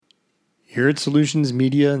Here at Solutions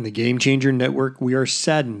Media and the Game Changer Network, we are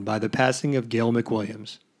saddened by the passing of Gail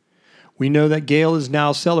McWilliams. We know that Gail is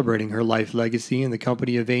now celebrating her life legacy in the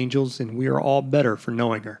company of angels, and we are all better for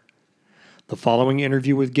knowing her. The following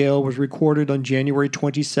interview with Gail was recorded on January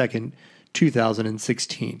 22nd,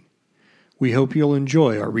 2016. We hope you'll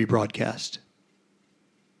enjoy our rebroadcast.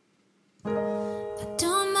 I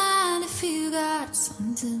don't mind if you got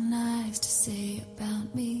something nice to say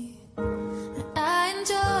about me. I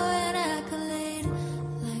enjoy an accolade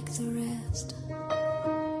like the rest.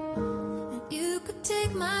 And you could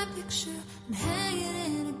take my picture and hang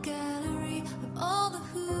it in a gallery of all the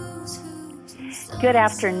who's. Good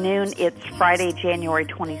afternoon. It's Friday, January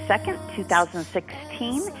 22nd,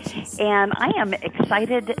 2016, and I am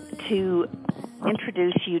excited to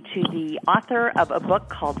introduce you to the author of a book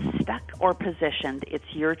called Stuck or Positioned. It's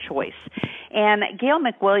your choice. And Gail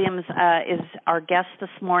McWilliams is our guest this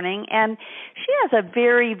morning, and she has a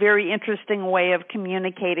very, very interesting way of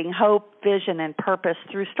communicating hope, vision, and purpose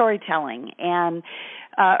through storytelling. And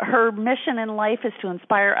her mission in life is to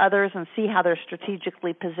inspire others and see how they're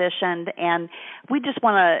strategically positioned. And we just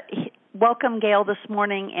want to welcome Gail this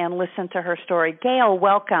morning and listen to her story. Gail,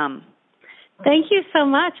 welcome. Thank you so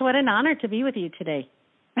much. What an honor to be with you today.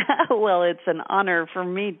 Well, it's an honor for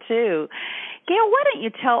me, too. Gail, why don't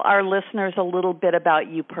you tell our listeners a little bit about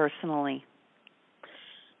you personally?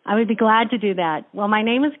 I would be glad to do that. Well, my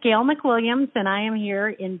name is Gail McWilliams, and I am here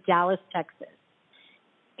in Dallas, Texas.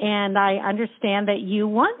 And I understand that you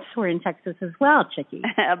once were in Texas as well, Chickie.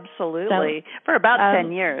 Absolutely. For about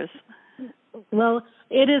 10 years. Well,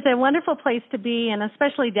 it is a wonderful place to be, and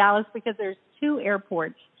especially Dallas, because there's two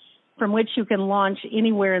airports from which you can launch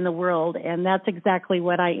anywhere in the world, and that's exactly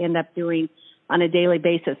what I end up doing on a daily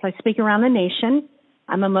basis. I speak around the nation.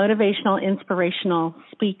 I'm a motivational, inspirational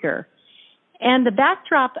speaker. And the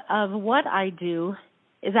backdrop of what I do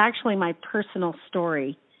is actually my personal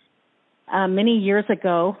story. Many years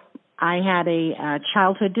ago, I had a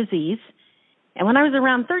childhood disease, and when I was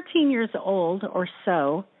around 13 years old or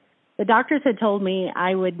so, the doctors had told me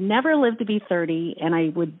I would never live to be 30, and I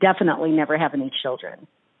would definitely never have any children.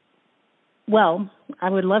 Well, I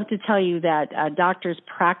would love to tell you that doctors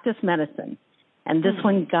practice medicine, and this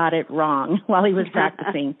one got it wrong while he was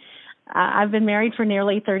practicing. I've been married for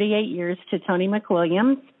nearly 38 years to Tony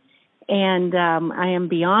McWilliams, and I am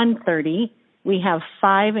beyond 30. We have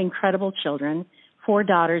 5 incredible children, 4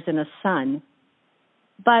 daughters and a son.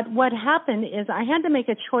 But what happened is I had to make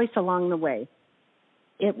a choice along the way.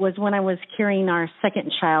 It was when I was carrying our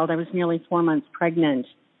second child. I was nearly 4 months pregnant.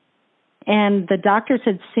 And the doctors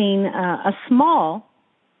had seen a small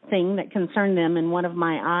thing that concerned them in one of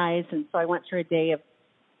my eyes. And so I went through a day of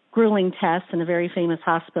grueling tests in a very famous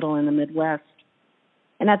hospital in the Midwest.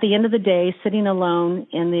 And at the end of the day, sitting alone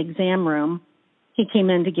in the exam room, he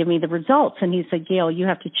came in to give me the results. And he said, Gail, you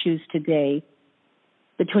have to choose today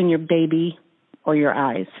between your baby or your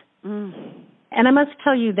eyes. And I must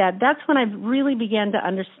tell you that that's when I really began to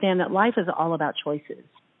understand that life is all about choices.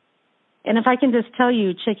 And if I can just tell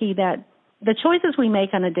you, Chickie, that the choices we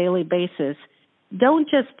make on a daily basis don't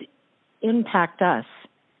just impact us,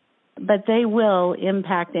 but they will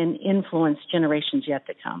impact and influence generations yet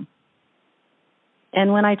to come.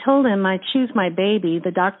 And when I told him I choose my baby, the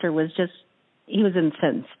doctor was he was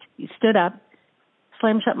incensed. He stood up,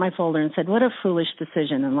 slammed shut my folder, and said, what a foolish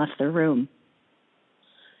decision, and left the room.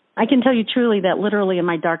 I can tell you truly that literally in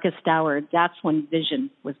my darkest hour, that's when vision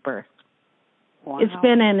was birthed. Wow. It's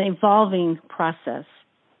been an evolving process.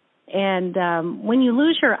 And when you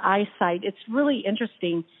lose your eyesight, it's really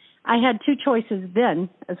interesting. I had 2 choices then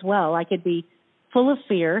as well. I could be full of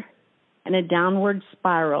fear and a downward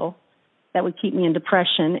spiral that would keep me in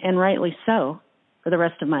depression, and rightly so, for the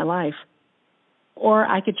rest of my life. Or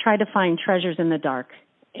I could try to find treasures in the dark.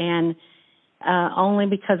 And only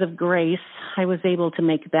because of grace, I was able to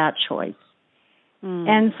make that choice.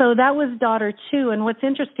 And so that was daughter 2. And what's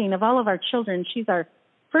interesting, of all of our children, she's our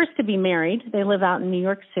first to be married. They live out in New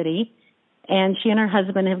York City. And she and her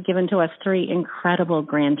husband have given to us 3 incredible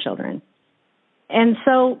grandchildren. And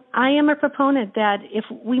so I am a proponent that if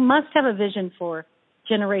we must have a vision for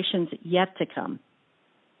generations yet to come.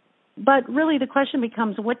 But really the question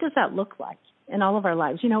becomes, what does that look like in all of our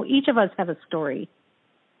lives? You know, each of us have a story.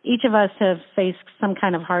 Each of us have faced some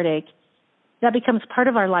kind of heartache. That becomes part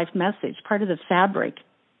of our life message, part of the fabric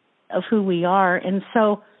of who we are. And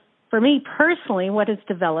so for me personally, what has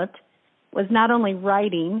developed was not only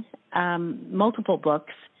writing multiple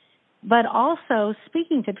books, but also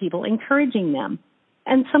speaking to people, encouraging them.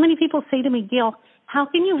 And so many people say to me, Gail, how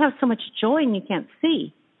can you have so much joy and you can't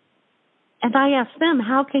see? And I ask them,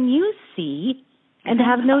 how can you see and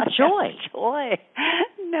have no joy?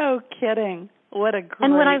 No kidding. What a great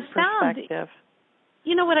And what I've perspective.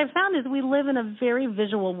 What I've found is we live in a very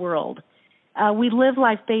visual world. We live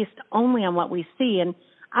life based only on what we see. And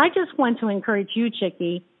I just want to encourage you,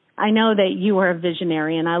 Chickie. I know that you are a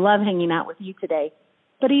visionary, and I love hanging out with you today.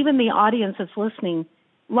 But even the audience that's listening,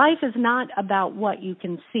 life is not about what you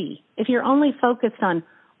can see. If you're only focused on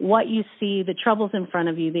what you see, the troubles in front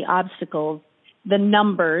of you, the obstacles, the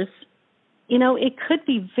numbers, it could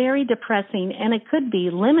be very depressing and it could be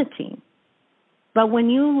limiting. But when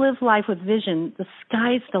you live life with vision, the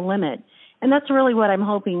sky's the limit. And that's really what I'm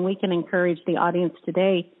hoping we can encourage the audience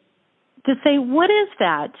today to say, what is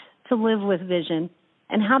that to live with vision?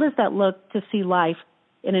 And how does that look to see life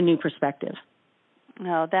in a new perspective?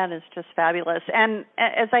 No, that is just fabulous. And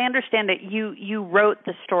as I understand it, you wrote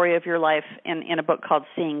the story of your life in a book called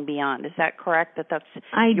Seeing Beyond. Is that correct? That's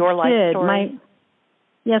your life story?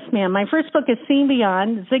 Yes, ma'am. My first book is Seeing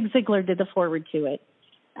Beyond. Zig Ziglar did the foreword to it.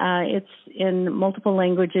 It's in multiple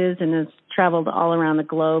languages and has traveled all around the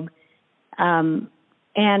globe. And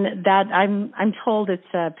that I'm told it's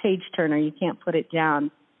a page turner. You can't put it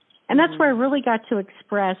down. And that's where I really got to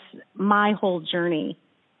express my whole journey.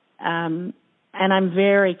 And I'm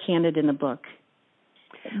very candid in the book.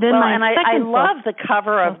 Then I love the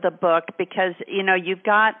cover of the book because, you've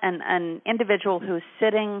got an individual who's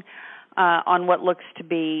sitting on what looks to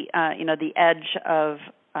be, the edge of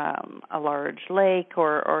a large lake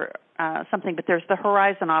or something, but there's the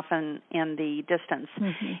horizon off in the distance.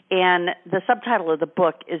 Mm-hmm. And the subtitle of the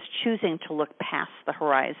book is Choosing to Look Past the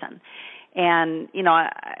Horizon. And,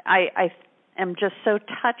 I am just so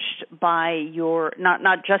touched by your,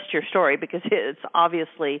 not just your story, because it's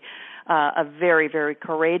obviously a very, very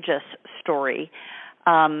courageous story,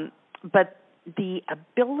 but the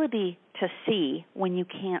ability to see when you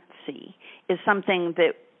can't see is something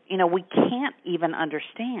that, we can't even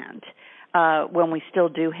understand when we still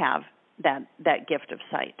do have that gift of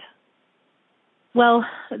sight. Well,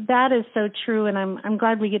 that is so true, and I'm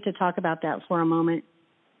glad we get to talk about that for a moment,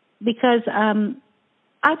 because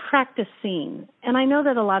I practice seeing, and I know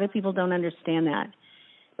that a lot of people don't understand that,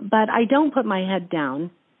 but I don't put my head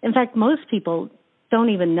down. In fact, most people don't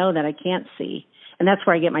even know that I can't see, and that's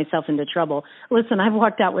where I get myself into trouble. Listen, I've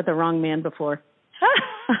walked out with the wrong man before.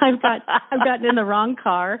 I've gotten in the wrong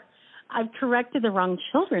car. I've corrected the wrong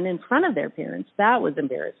children in front of their parents. That was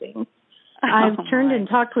embarrassing. I've turned and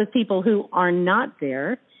talked with people who are not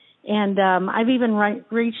there, and I've even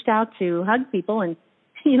reached out to hug people, and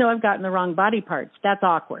I've gotten the wrong body parts. That's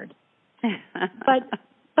awkward.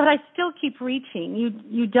 But I still keep reaching.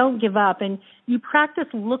 You don't give up, and you practice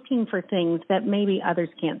looking for things that maybe others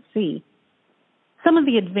can't see. Some of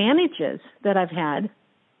the advantages that I've had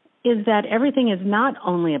is that everything is not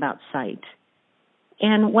only about sight.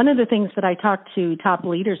 And one of the things that I talk to top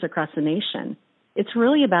leaders across the nation, it's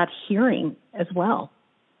really about hearing as well.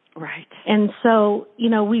 Right. And so,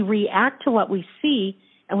 we react to what we see,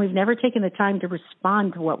 and we've never taken the time to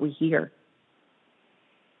respond to what we hear.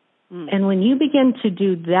 And when you begin to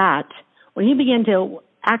do that, when you begin to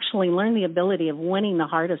actually learn the ability of winning the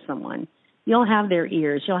heart of someone, you'll have their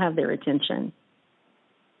ears, you'll have their attention.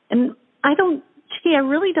 And I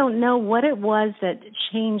really don't know what it was that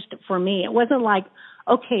changed for me. It wasn't like,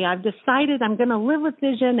 okay, I've decided I'm going to live with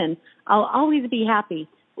vision and I'll always be happy.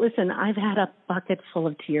 Listen, I've had a bucket full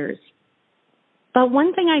of tears. But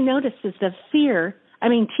one thing I noticed is that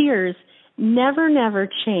tears never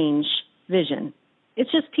change vision.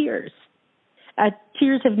 It's just tears.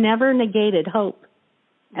 Tears have never negated hope,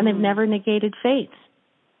 and they've never negated faith.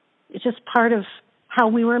 It's just part of how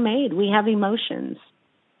we were made. We have emotions.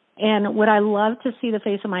 And would I love to see the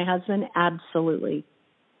face of my husband? Absolutely.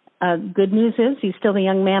 Good news is he's still the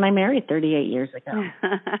young man I married 38 years ago.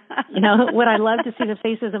 Would I love to see the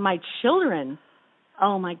faces of my children?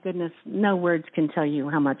 Oh, my goodness. No words can tell you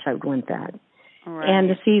how much I would want that. Right. And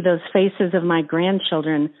to see those faces of my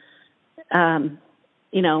grandchildren, that's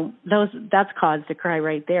cause to cry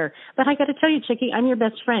right there. But I got to tell you, Chickie, I'm your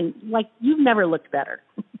best friend. Like, you've never looked better.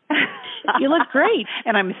 You look great.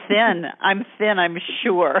 And I'm thin, I'm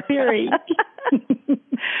sure. Very.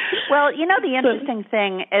 Well, the interesting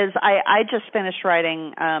thing is I just finished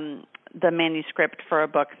writing the manuscript for a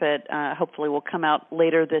book that hopefully will come out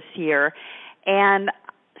later this year. And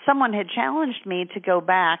someone had challenged me to go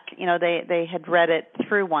back. They had read it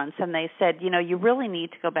through once, and they said, you really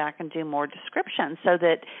need to go back and do more description so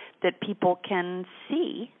that people can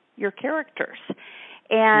see your characters.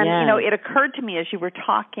 And, it occurred to me as you were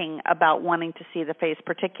talking about wanting to see the face,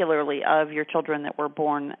 particularly of your children that were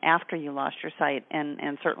born after you lost your sight,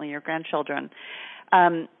 and certainly your grandchildren,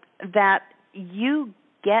 that you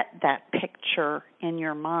get that picture in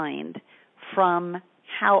your mind from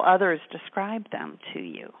how others describe them to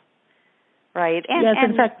you, right? And, yes,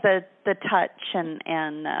 and in fact, the touch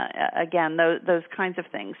and again, those kinds of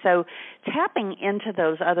things. So tapping into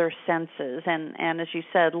those other senses and as you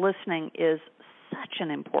said, listening is such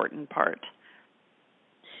an important part.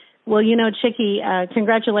 Well, Chickie,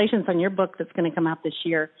 congratulations on your book that's going to come out this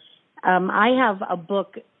year. I have a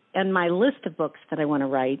book in my list of books that I want to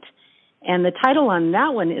write, and the title on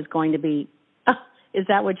that one is going to be, Is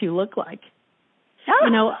That What You Look Like?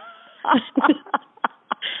 Because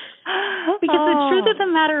the truth of the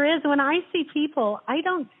matter is, when I see people, I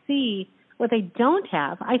don't see what they don't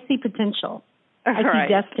have. I see potential. I see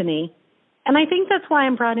destiny. And I think that's why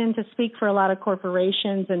I'm brought in to speak for a lot of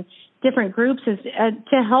corporations and different groups is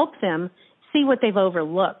to help them see what they've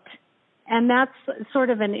overlooked. And that's sort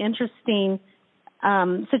of an interesting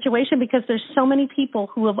situation because there's so many people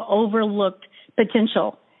who have overlooked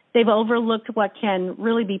potential. They've overlooked what can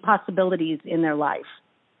really be possibilities in their life.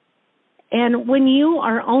 And when you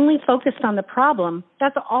are only focused on the problem,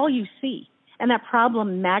 that's all you see. And that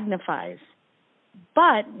problem magnifies.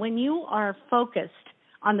 But when you are focused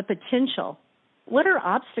on the potential, what are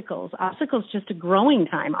obstacles? Obstacles just a growing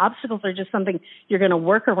time. Obstacles are just something you're going to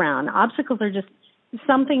work around. Obstacles are just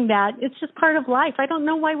something that it's just part of life. I don't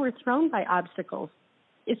know why we're thrown by obstacles.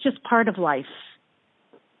 It's just part of life.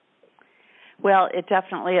 Well, it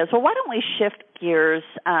definitely is. Well, why don't we shift gears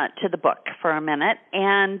to the book for a minute?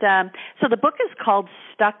 And so the book is called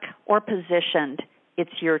Stuck or Positioned,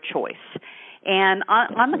 It's Your Choice. And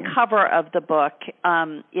on the cover of the book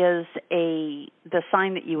is the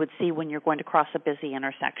sign that you would see when you're going to cross a busy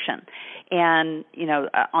intersection. And,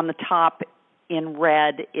 on the top in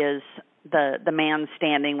red is the man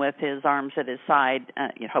standing with his arms at his side,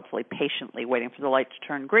 hopefully patiently waiting for the light to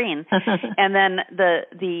turn green. And then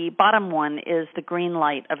the bottom one is the green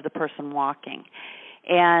light of the person walking.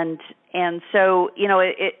 And so,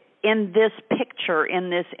 in this picture,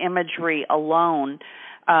 in this imagery alone,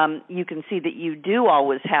 you can see that you do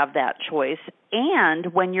always have that choice.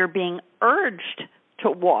 And when you're being urged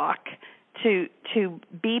to walk, to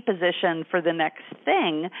be positioned for the next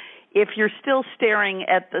thing, if you're still staring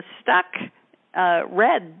at the stuck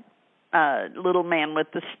red little man with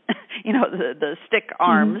the the stick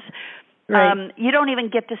arms, you don't even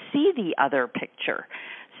get to see the other picture.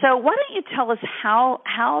 So why don't you tell us how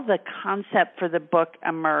the concept for the book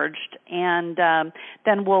emerged, and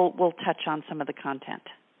then we'll touch on some of the content.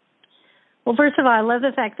 Well, first of all, I love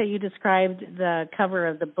the fact that you described the cover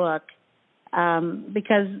of the book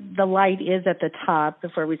because the light is at the top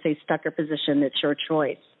before we say stuck or position. It's your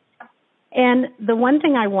choice. And the one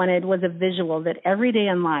thing I wanted was a visual that every day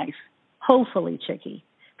in life, hopefully, Chickie,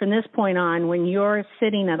 from this point on, when you're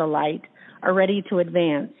sitting at a light or ready to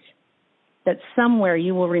advance, that somewhere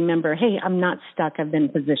you will remember, hey, I'm not stuck, I've been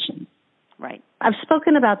positioned. Right. I've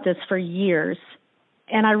spoken about this for years,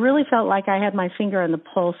 and I really felt like I had my finger on the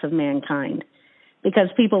pulse of mankind because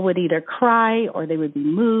people would either cry or they would be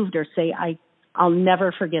moved or say, I'll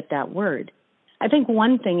never forget that word. I think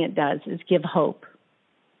one thing it does is give hope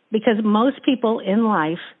because most people in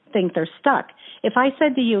life think they're stuck. If I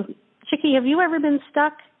said to you, Chickie, have you ever been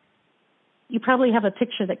stuck? You probably have a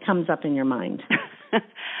picture that comes up in your mind.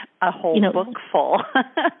 A whole book full.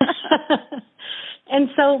 And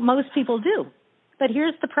so most people do. But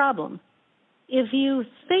here's the problem. If you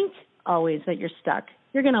think always that you're stuck,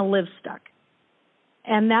 you're going to live stuck.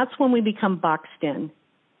 And that's when we become boxed in.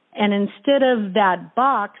 And instead of that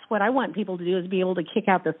box, what I want people to do is be able to kick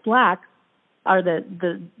out the slack or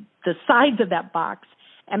the sides of that box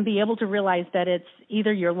and be able to realize that it's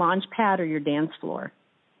either your launch pad or your dance floor.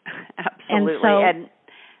 Absolutely. And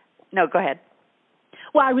no, go ahead.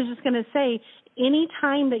 Well, I was just going to say, any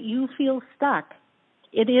time that you feel stuck,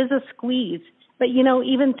 it is a squeeze. But,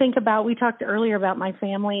 even think about, we talked earlier about my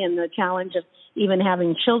family and the challenge of even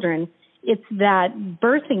having children. It's that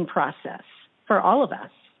birthing process for all of us.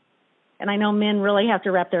 And I know men really have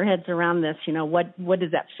to wrap their heads around this. What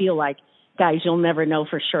does that feel like? Guys, you'll never know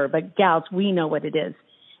for sure. But gals, we know what it is.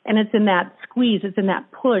 And it's in that squeeze, it's in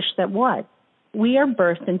that push that what? We are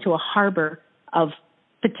birthed into a harbor of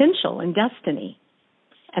potential and destiny.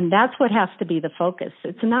 And that's what has to be the focus.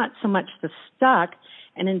 It's not so much the stuck.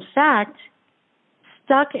 And in fact,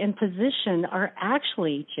 stuck and position are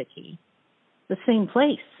actually, Chickie, the same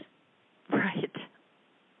place. Right.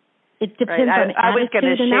 It depends on I was going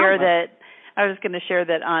to share outlook. I was going to share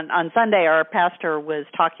that on Sunday our pastor was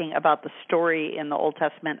talking about the story in the Old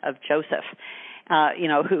Testament of Joseph,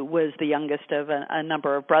 who was the youngest of a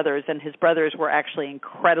number of brothers, and his brothers were actually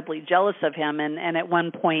incredibly jealous of him, and at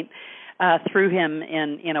one point threw him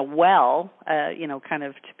in a well, kind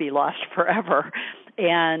of to be lost forever.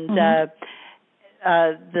 And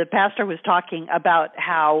the pastor was talking about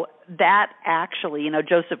how that actually,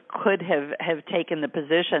 Joseph could have taken the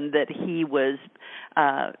position that he was,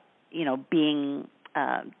 being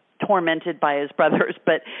tormented by his brothers,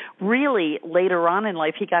 but really later on in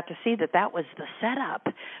life he got to see that was the setup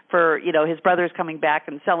for his brothers coming back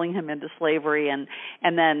and selling him into slavery, and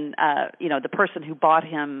then the person who bought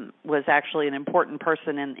him was actually an important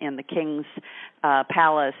person in the king's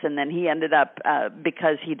palace, and then he ended up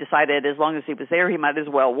because he decided as long as he was there he might as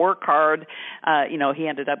well work hard, he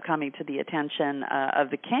ended up coming to the attention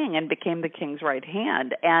of the king and became the king's right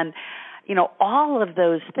hand. And all of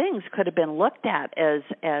those things could have been looked at as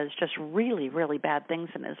just really, really bad things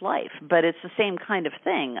in his life. But it's the same kind of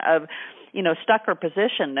thing of, stuck or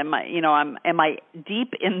positioned. Am I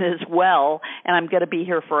deep in this well and I'm going to be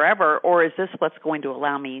here forever, or is this what's going to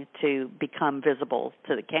allow me to become visible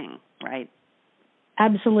to the king, right?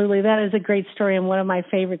 Absolutely. That is a great story and one of my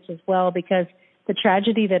favorites as well, because the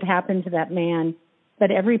tragedy that happened to that man, but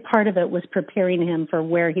every part of it was preparing him for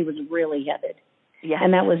where he was really headed. Yes.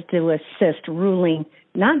 And that was to assist ruling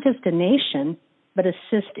not just a nation, but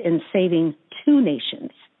assist in saving two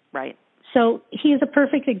nations. Right. So he is a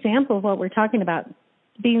perfect example of what we're talking about,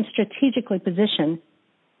 being strategically positioned.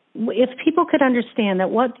 If people could understand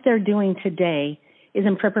that what they're doing today is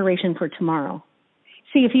in preparation for tomorrow.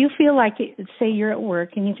 See, if you feel like, say you're at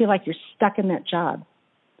work and you feel like you're stuck in that job,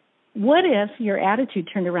 what if your attitude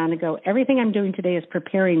turned around and go, everything I'm doing today is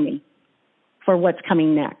preparing me for what's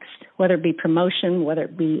coming next, whether it be promotion, whether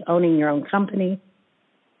it be owning your own company,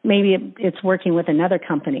 maybe it's working with another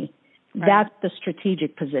company. Right. That's the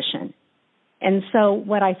strategic position. And so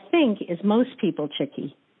what I think is most people,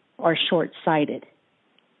 Chicky, are short-sighted,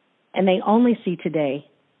 and they only see today.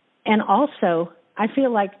 And also, I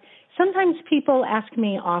feel like sometimes people ask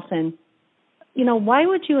me often, why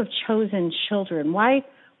would you have chosen children? Why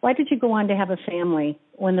did you go on to have a family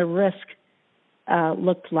when the risk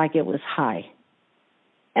looked like it was high?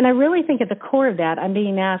 And I really think at the core of that, I'm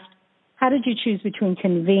being asked, how did you choose between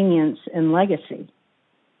convenience and legacy?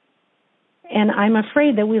 And I'm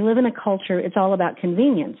afraid that we live in a culture, it's all about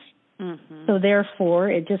convenience. Mm-hmm. So therefore,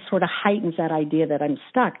 it just sort of heightens that idea that I'm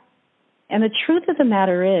stuck. And the truth of the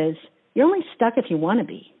matter is, you're only stuck if you want to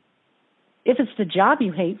be. If it's the job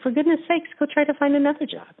you hate, for goodness sakes, go try to find another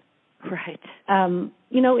job. Right.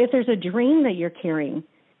 If there's a dream that you're carrying,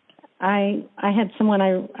 I had someone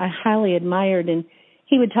I highly admired, and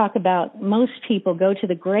he would talk about most people go to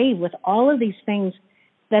the grave with all of these things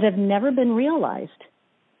that have never been realized.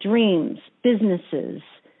 Dreams, businesses,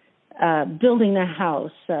 building a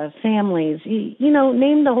house, families,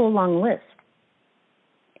 name the whole long list.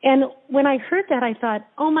 And when I heard that, I thought,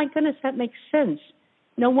 oh my goodness, that makes sense.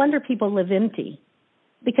 No wonder people live empty,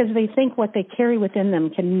 because they think what they carry within them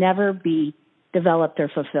can never be developed or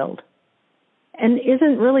fulfilled. And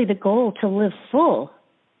isn't really the goal to live full,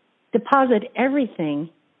 deposit everything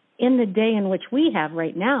in the day in which we have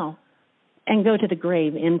right now, and go to the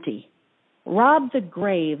grave empty? Rob the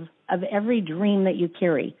grave of every dream that you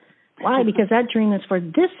carry. Why? Because that dream is for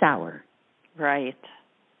this hour. Right.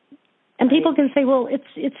 And people can say, well,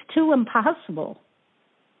 it's too impossible.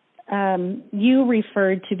 You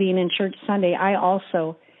referred to being in church Sunday. I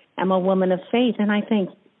also am a woman of faith, and I think,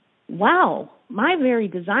 wow, my very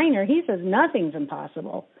designer, he says nothing's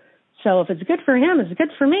impossible. So if it's good for him, it's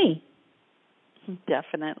good for me.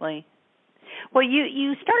 Definitely. Well,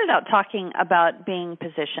 you started out talking about being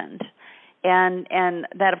positioned, and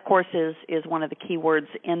that, of course, is one of the key words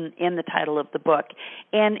in the title of the book.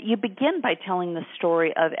 And you begin by telling the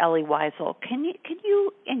story of Ellie Weisel. Can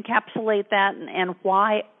you encapsulate that and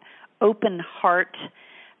why open heart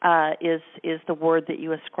is the word that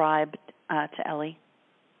you ascribed to Ellie?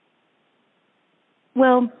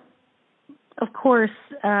 Well, of course,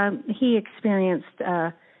 he experienced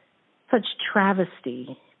such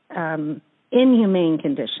travesty, inhumane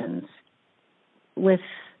conditions with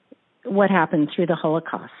what happened through the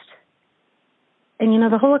Holocaust.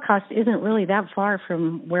 And, the Holocaust isn't really that far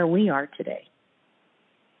from where we are today.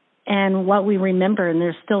 And what we remember, and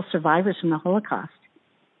there's still survivors from the Holocaust,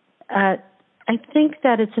 I think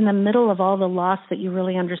that it's in the middle of all the loss that you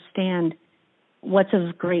really understand what's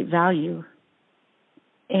of great value.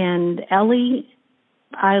 And Ellie,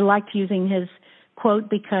 I liked using his quote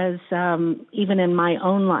because even in my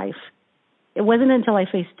own life, it wasn't until I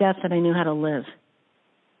faced death that I knew how to live.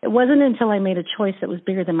 It wasn't until I made a choice that was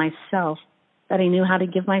bigger than myself that I knew how to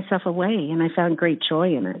give myself away, and I found great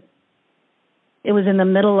joy in it. It was in the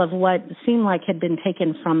middle of what seemed like had been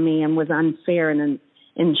taken from me and was unfair and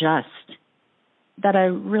unjust that I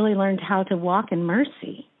really learned how to walk in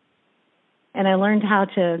mercy. And I learned how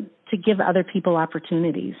to give other people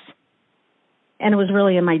opportunities. And it was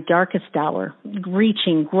really in my darkest hour,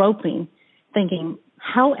 reaching, groping, thinking,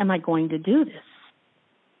 how am I going to do this?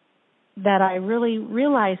 That I really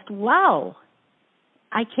realized, wow,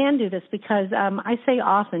 I can do this, because I say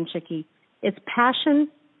often, Chickie, it's passion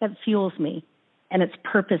that fuels me, and it's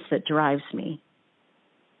purpose that drives me,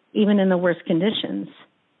 even in the worst conditions.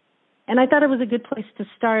 And I thought it was a good place to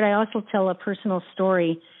start. I also tell a personal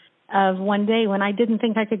story of one day when I didn't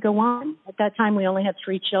think I could go on. At that time, we only had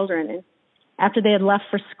 3 children. And after they had left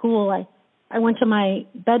for school, I went to my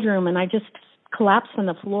bedroom and I just collapsed on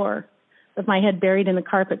the floor with my head buried in the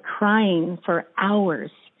carpet, crying for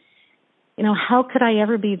hours. You know, how could I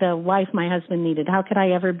ever be the wife my husband needed? How could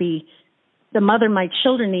I ever be the mother my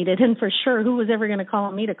children needed? And for sure, who was ever going to call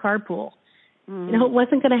on me to carpool? You know, it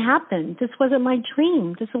wasn't going to happen. This wasn't my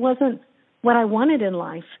dream. This wasn't what I wanted in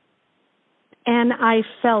life. And I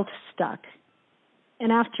felt stuck.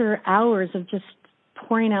 And after hours of just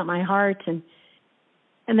pouring out my heart and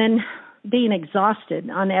then being exhausted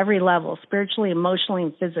on every level, spiritually, emotionally,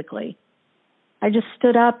 and physically, I just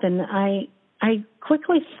stood up and I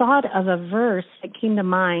quickly thought of a verse that came to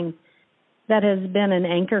mind that has been an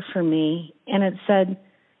anchor for me. And it said,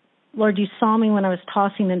 Lord, you saw me when I was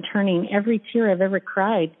tossing and turning. Every tear I've ever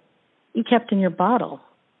cried, you kept in your bottle.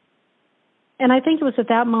 And I think it was at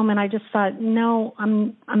that moment I just thought, no,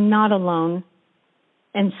 I'm not alone.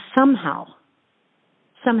 And somehow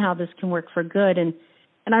this can work for good. And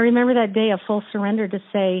I remember that day, a full surrender to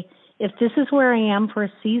say, if this is where I am for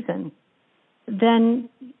a season, then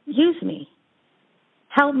use me.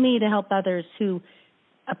 Help me to help others who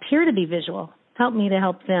appear to be visual. Help me to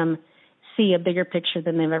help them see a bigger picture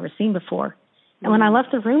than they've ever seen before. And when I left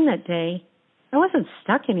the room that day, I wasn't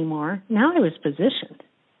stuck anymore. Now I was positioned.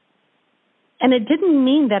 And it didn't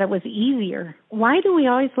mean that it was easier. Why do we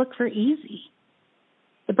always look for easy?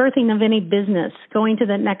 The birthing of any business, going to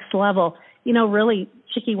the next level, you know, really,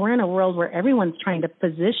 Chickie, we're in a world where everyone's trying to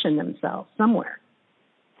position themselves somewhere.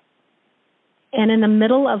 And in the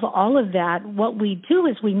middle of all of that, what we do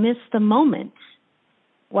is we miss the moment.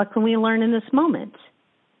 What can we learn in this moment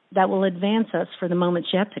that will advance us for the moments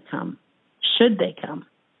yet to come, should they come?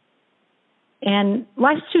 And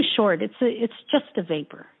life's too short. It's just a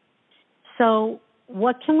vapor. So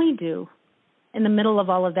what can we do in the middle of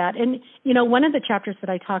all of that? And, you know, one of the chapters that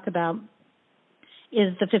I talk about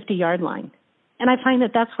is the 50-yard line. And I find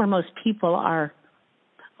that that's where most people are.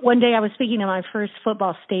 One day I was speaking at my first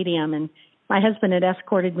football stadium, and my husband had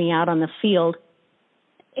escorted me out on the field.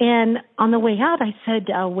 And on the way out, I said,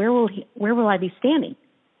 where will I be standing?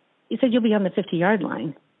 He said, you'll be on the 50-yard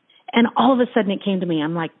line. And all of a sudden it came to me.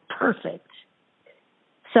 I'm like, perfect.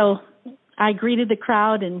 So I greeted the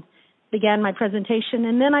crowd and began my presentation.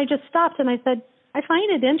 And then I just stopped and I said, I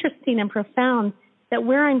find it interesting and profound that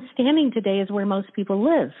where I'm standing today is where most people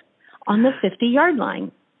live, on the 50-yard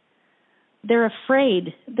line. They're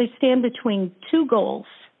afraid. They stand between 2 goals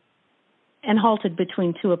and halted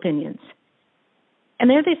between 2 opinions. And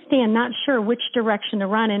there they stand, not sure which direction to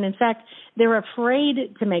run. And in fact, they're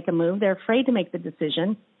afraid to make a move. They're afraid to make the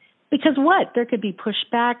decision. Because what? There could be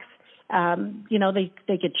pushbacks.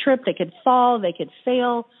 They could trip, they could fall, they could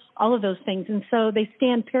fail, all of those things. And so they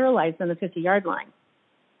stand paralyzed on the 50-yard line.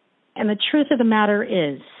 And the truth of the matter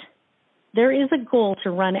is, there is a goal to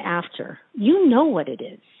run after. You know what it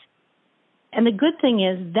is. And the good thing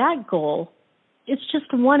is that goal is just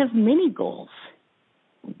one of many goals.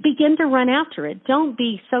 Begin to run after it. Don't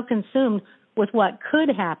be so consumed with what could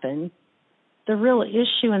happen. The real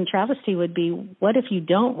issue and travesty would be, what if you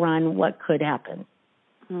don't run? What could happen?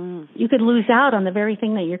 You could lose out on the very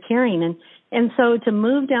thing that you're carrying. And so to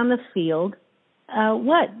move down the field,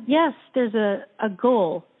 Yes, there's a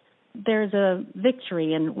goal. There's a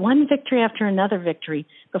victory, and one victory after another victory.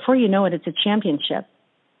 Before you know it, it's a championship.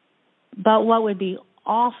 But what would be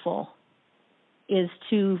awful is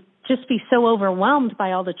to just be so overwhelmed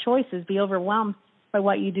by all the choices, be overwhelmed by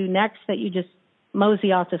what you do next, that you just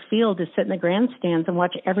mosey off the field to sit in the grandstands and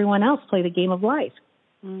watch everyone else play the game of life.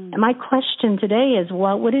 And my question today is,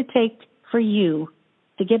 what would it take for you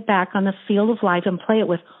to get back on the field of life and play it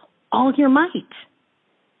with all your might?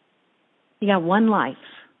 You got one life.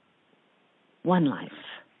 One life.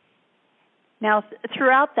 Now,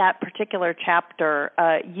 throughout that particular chapter,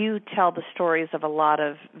 you tell the stories of a lot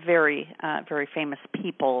of very famous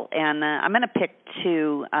people, and I'm going to pick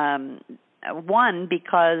two. One,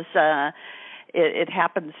 because it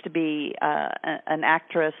happens to be an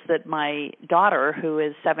actress that my daughter, who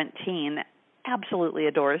is 17, absolutely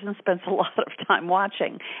adores and spends a lot of time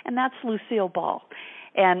watching, and that's Lucille Ball.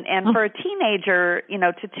 And for a teenager,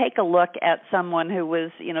 to take a look at someone who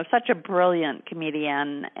was, such a brilliant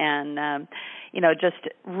comedian and, just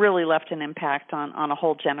really left an impact on a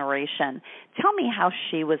whole generation. Tell me how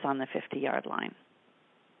she was on the 50-yard line.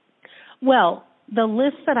 Well, the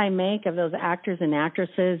list that I make of those actors and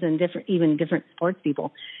actresses and different sports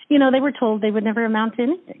people, they were told they would never amount to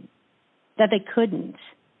anything, that they couldn't.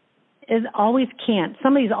 It always can't.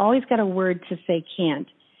 Somebody's always got a word to say can't.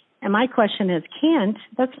 And my question is, can't,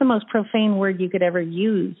 that's the most profane word you could ever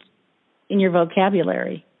use in your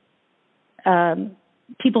vocabulary.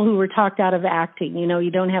 People who were talked out of acting,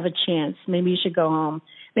 you don't have a chance. Maybe you should go home.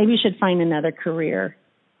 Maybe you should find another career.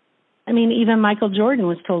 I mean, even Michael Jordan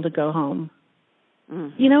was told to go home.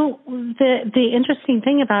 Mm-hmm. The interesting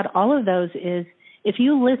thing about all of those is if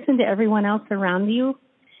you listen to everyone else around you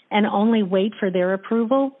and only wait for their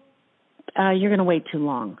approval, you're going to wait too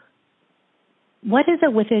long. What is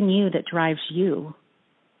it within you that drives you?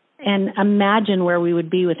 And imagine where we would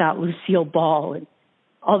be without Lucille Ball and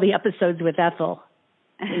all the episodes with Ethel,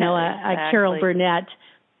 exactly. Carol Burnett.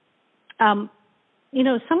 Someone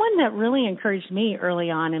that really encouraged me early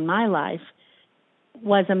on in my life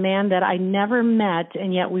was a man that I never met,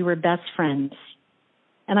 and yet we were best friends.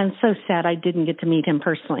 And I'm so sad I didn't get to meet him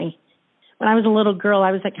personally. When I was a little girl,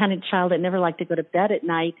 I was that kind of child that never liked to go to bed at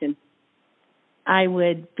night, and I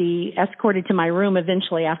would be escorted to my room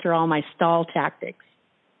eventually after all my stall tactics.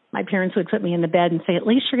 My parents would put me in the bed and say, at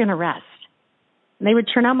least you're going to rest. And they would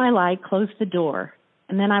turn out my light, close the door,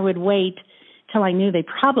 and then I would wait till I knew they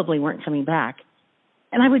probably weren't coming back.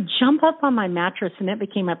 And I would jump up on my mattress, and it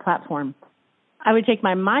became my platform. I would take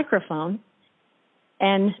my microphone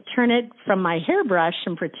and turn it from my hairbrush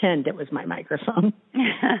and pretend it was my microphone.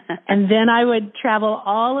 And then I would travel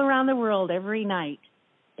all around the world every night,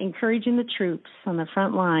 encouraging the troops on the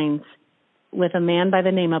front lines with a man by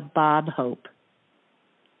the name of Bob Hope.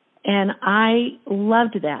 And I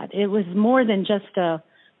loved that. It was more than just a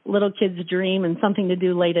little kid's dream and something to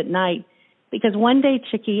do late at night, because one day,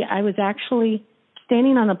 Chickie, I was actually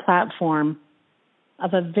standing on the platform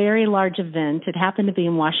of a very large event. It happened to be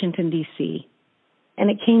in Washington, D.C., and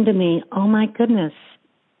it came to me, oh, my goodness,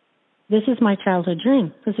 this is my childhood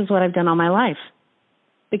dream. This is what I've done all my life,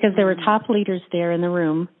 because there were top leaders there in the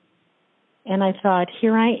room, and I thought,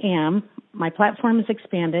 here I am. My platform is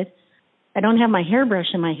expanded. I don't have my hairbrush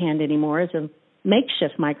in my hand anymore as a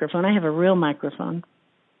makeshift microphone. I have a real microphone.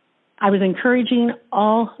 I was encouraging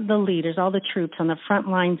all the leaders, all the troops on the front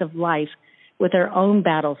lines of life with their own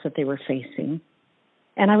battles that they were facing.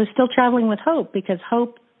 And I was still traveling with hope, because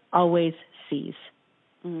hope always sees.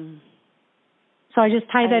 Mm. So I just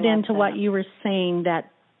tie that into what you were saying,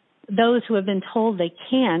 that those who have been told they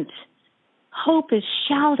can't, hope is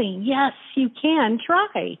shouting, yes, you can,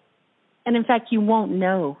 try. And in fact, you won't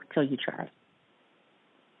know till you try.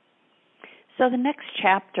 So the next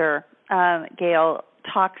chapter, Gail,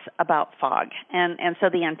 talks about fog. And so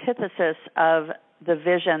the antithesis of the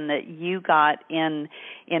vision that you got in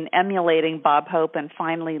emulating Bob Hope and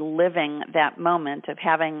finally living that moment of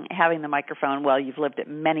having the microphone. Well, you've lived it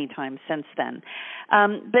many times since then.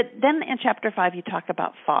 But then in Chapter 5, you talk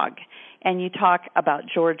about fog, and you talk about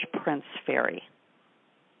George Prince Ferry.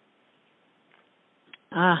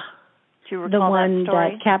 Do you recall the one that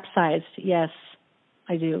story? That capsized, yes,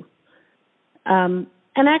 I do. And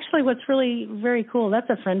actually what's really very cool, that's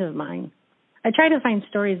a friend of mine. I try to find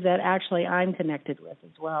stories that actually I'm connected with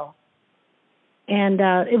as well. And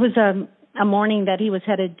it was a morning that he was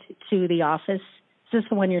headed to the office. Is this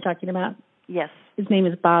the one you're talking about? Yes. His name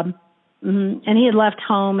is Bob. Mm-hmm. And he had left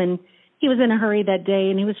home, and he was in a hurry that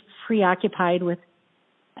day, and he was preoccupied with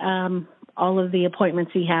all of the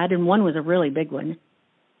appointments he had, and one was a really big one.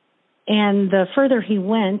 And the further he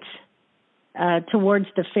went towards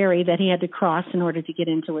the ferry that he had to cross in order to get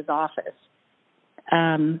into his office,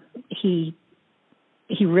 he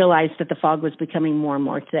realized that the fog was becoming more and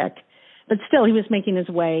more thick. But still, he was making his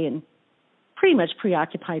way and pretty much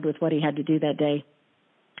preoccupied with what he had to do that day.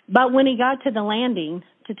 But when he got to the landing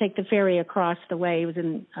to take the ferry across the way, he was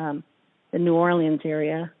in the New Orleans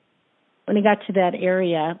area. When he got to that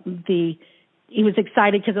area, he was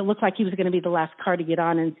excited because it looked like he was going to be the last car to get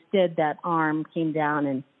on. Instead, that arm came down,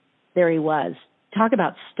 and there he was. Talk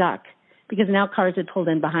about stuck, because now cars had pulled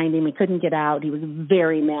in behind him. He couldn't get out. He was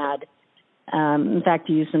very mad. In fact,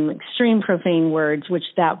 he used some extreme profane words,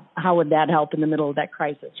 how would that help in the middle of that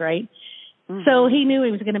crisis, right? Mm-hmm. So he knew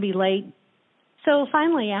he was going to be late. So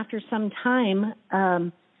finally, after some time,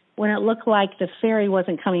 when it looked like the ferry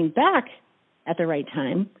wasn't coming back at the right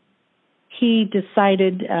time, he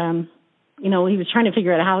decided, he was trying to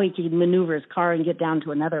figure out how he could maneuver his car and get down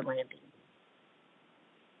to another landing.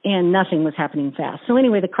 and nothing was happening fast. So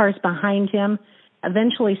anyway, the cars behind him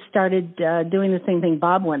eventually started doing the same thing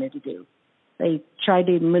Bob wanted to do. They tried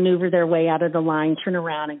to maneuver their way out of the line, turn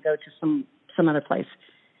around, and go to some other place.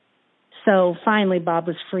 So finally, Bob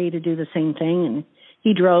was free to do the same thing, and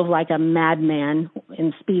he drove like a madman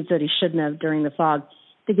in speeds that he shouldn't have during the fog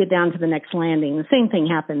to get down to the next landing. The same thing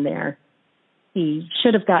happened there. He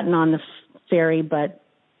should have gotten on the ferry, but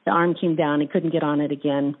the arm came down. He couldn't get on it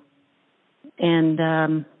again,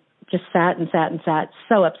 and just sat and sat and sat,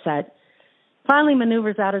 so upset. Finally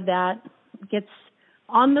maneuvers out of that, gets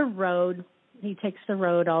on the road. He takes the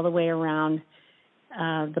road all the way around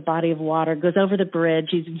the body of water, goes over the bridge.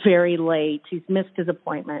 He's very late. He's missed his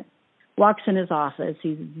appointment. Walks in his office.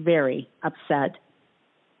 He's very upset.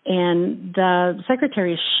 And the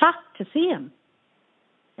secretary is shocked to see him.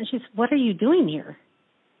 And she said, "What are you doing here?"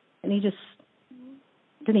 And he just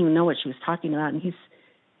didn't even know what she was talking about. And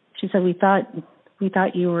she said, we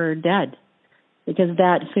thought you were dead, because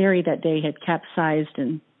that ferry that day had capsized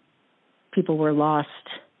and people were lost.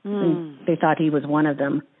 And they thought he was one of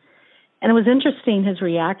them. And it was interesting, his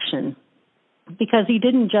reaction, because he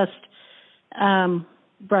didn't just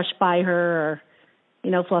brush by her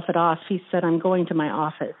or, fluff it off. He said, "I'm going to my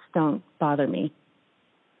office. Don't bother me."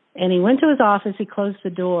 And he went to his office, he closed the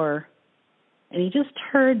door, and he just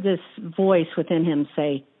heard this voice within him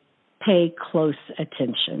say, "Pay close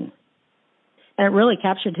attention." And it really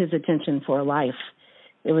captured his attention for life.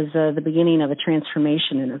 It was the beginning of a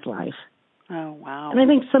transformation in his life. Oh, wow. And I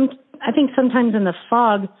think sometimes in the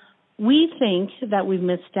fog, we think that we've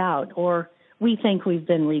missed out, or we think we've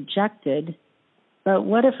been rejected. But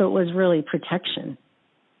what if it was really protection?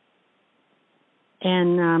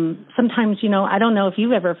 And sometimes, I don't know if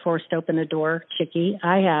you've ever forced open a door, Chickie.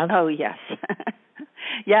 I have. Oh, yes.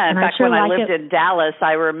 Yeah, in fact, when I lived in Dallas,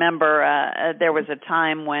 I remember there was a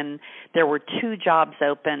time when there were 2 jobs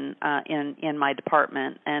open in my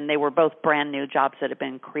department, and they were both brand new jobs that had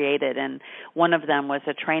been created. And one of them was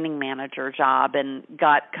a training manager job, and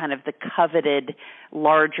got kind of the coveted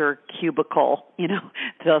larger cubicle,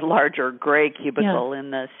 the larger gray cubicle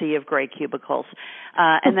in the sea of gray cubicles.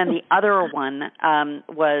 And then the other one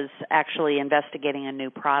was actually investigating a new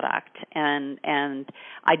product, and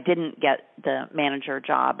I didn't get the manager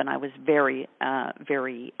job, and I was very,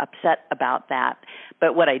 very upset about that.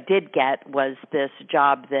 But what I did get was this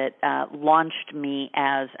job that launched me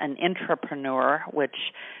as an entrepreneur, which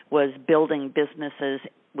was building businesses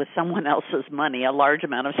with someone else's money, a large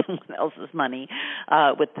amount of someone else's money,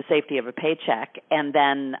 with the safety of a paycheck. And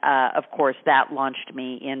then, of course, that launched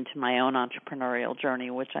me into my own entrepreneurial journey,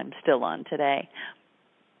 which I'm still on today.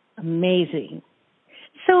 Amazing.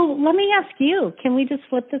 So let me ask you, can we just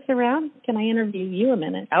flip this around? Can I interview you a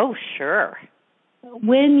minute? Oh, sure.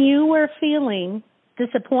 When you were feeling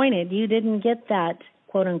disappointed you didn't get that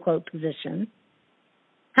quote-unquote position,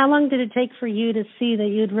 how long did it take for you to see that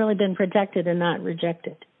you'd really been protected and not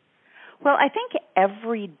rejected? Well, I think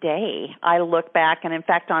every day I look back, and in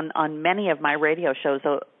fact on many of my radio shows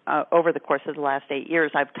over the course of the last 8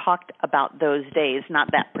 years, I've talked about those days,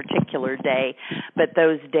 not that particular day, but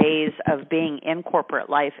those days of being in corporate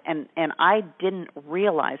life. And I didn't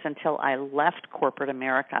realize until I left corporate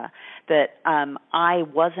America that I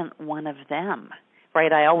wasn't one of them.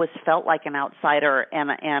 Right, I always felt like an outsider,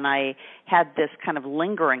 and I had this kind of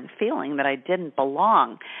lingering feeling that I didn't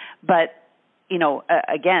belong. But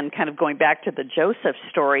again, kind of going back to the Joseph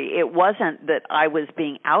story, it wasn't that I was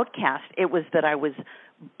being outcast. It was that I was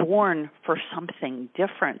born for something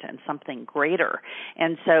different and something greater.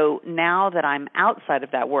 And so now that I'm outside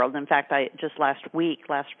of that world, in fact,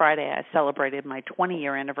 last Friday, I celebrated my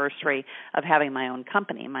 20-year anniversary of having my own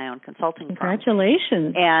company, my own consulting firm.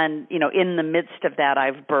 Congratulations. And, in the midst of that,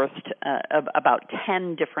 I've birthed about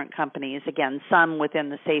 10 different companies, again, some within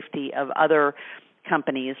the safety of other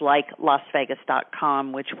companies like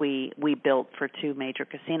LasVegas.com, which we built for 2 major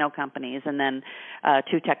casino companies, and then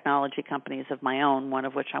 2 technology companies of my own, one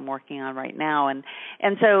of which I'm working on right now. And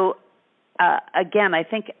so, again, I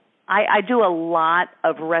think I do a lot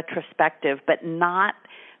of retrospective, but not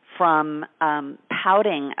from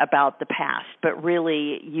pouting about the past, but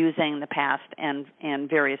really using the past and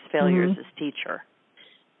various failures as teacher.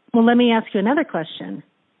 Well, let me ask you another question.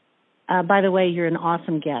 By the way, you're an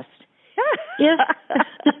awesome guest.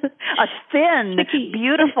 A thin,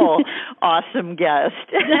 beautiful, awesome guest.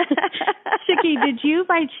 Chickie, did you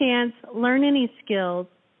by chance learn any skills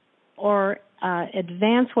or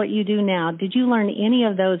advance what you do now? Did you learn any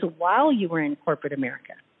of those while you were in corporate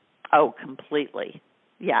America? Oh, completely.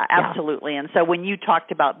 Yeah, absolutely. And so when you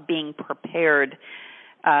talked about being prepared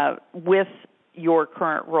with your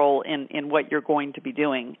current role in what you're going to be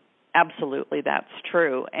doing, Absolutely, that's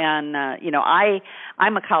true. And,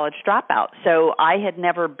 I'm a college dropout, so I had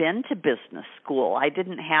never been to business school. I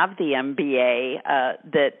didn't have the MBA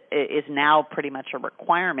that is now pretty much a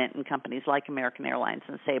requirement in companies like American Airlines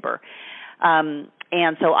and Sabre.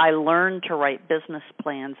 And so I learned to write business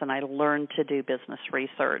plans, and I learned to do business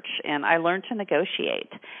research, and I learned to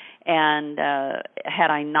negotiate. And had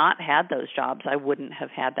I not had those jobs, I wouldn't have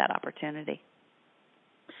had that opportunity.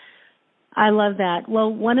 I love that. Well,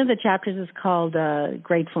 one of the chapters is called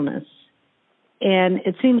gratefulness. And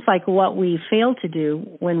it seems like what we fail to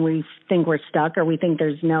do when we think we're stuck or we think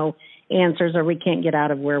there's no answers or we can't get out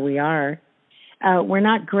of where we are, we're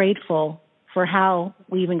not grateful for how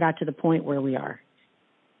we even got to the point where we are.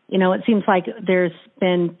 It seems like there's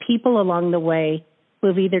been people along the way who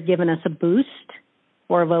have either given us a boost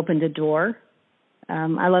or have opened a door.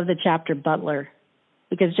 I love the chapter Butler,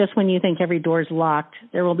 because just when you think every door is locked,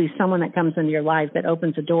 there will be someone that comes into your life that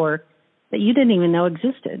opens a door that you didn't even know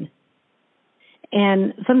existed.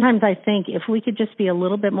 And sometimes I think if we could just be a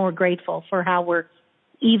little bit more grateful for how we're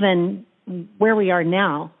even where we are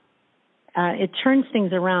now, it turns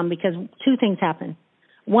things around, because two things happen.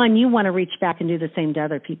 One, you want to reach back and do the same to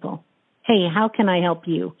other people. Hey, how can I help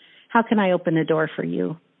you? How can I open a door for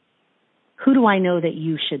you? Who do I know that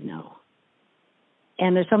you should know?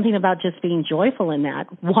 And there's something about just being joyful in that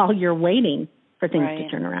while you're waiting for things to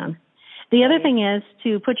turn around. The other thing is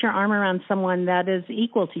to put your arm around someone that is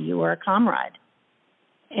equal to you or a comrade,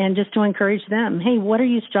 and just to encourage them. Hey, what are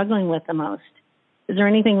you struggling with the most? Is there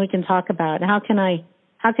anything we can talk about? How can I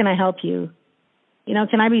help you?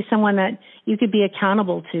 Can I be someone that you could be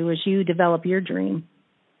accountable to as you develop your dream?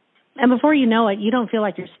 And before you know it, you don't feel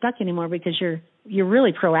like you're stuck anymore, because you're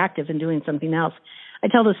really proactive in doing something else. I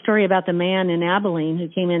tell the story about the man in Abilene who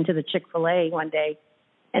came into the Chick-fil-A one day,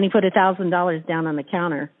 and he put $1,000 down on the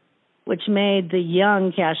counter, which made the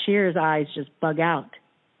young cashier's eyes just bug out.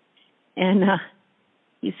 And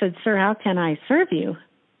he said, "Sir, how can I serve you?"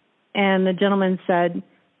 And the gentleman said,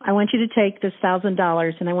 "I want you to take this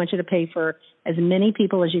 $1,000, and I want you to pay for as many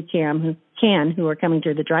people as you can who are coming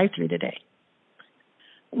through the drive-thru today."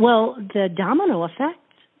 Well, the domino effect.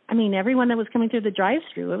 Everyone that was coming through the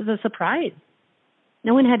drive-thru, it was a surprise.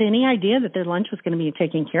 No one had any idea that their lunch was going to be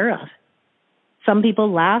taken care of. Some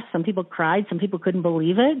people laughed, some people cried, some people couldn't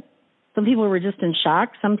believe it. Some people were just in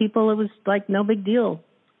shock. Some people, it was like no big deal.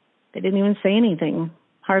 They didn't even say anything,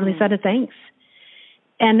 hardly said a thanks.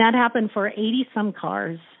 And that happened for 80-some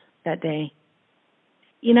cars that day.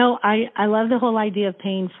 I love the whole idea of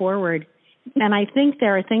paying forward. And I think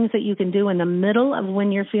there are things that you can do in the middle of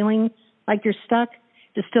when you're feeling like you're stuck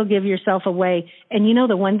to still give yourself away. And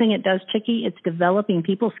the one thing it does, Chicky, it's developing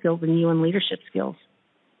people skills in you and leadership skills.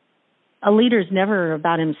 A leader's never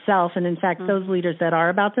about himself. And in fact, those leaders that are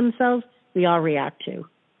about themselves, we all react to.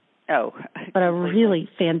 Oh, but a really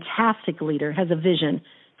fantastic leader has a vision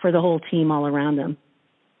for the whole team all around them.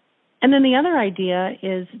 And then the other idea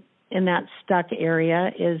is, in that stuck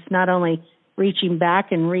area, is not only reaching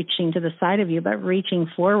back and reaching to the side of you, but reaching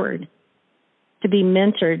forward to be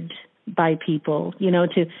mentored by people,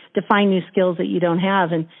 to find new skills that you don't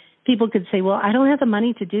have. And people could say, well, I don't have the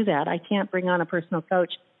money to do that. I can't bring on a personal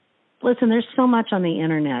coach. Listen, there's so much on the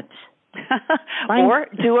internet. Or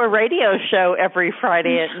do a radio show every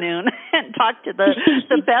Friday at noon and talk to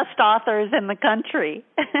the best authors in the country.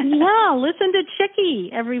 Yeah, listen to Chicky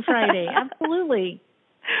every Friday. Absolutely.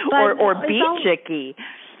 Or beat Chicky,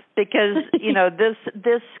 because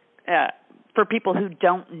this for people who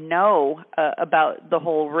don't know about the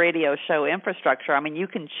whole radio show infrastructure, you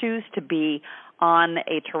can choose to be on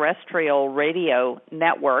a terrestrial radio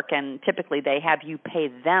network, and typically they have you pay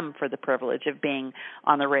them for the privilege of being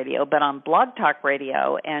on the radio. But on Blog Talk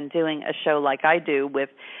Radio and doing a show like I do with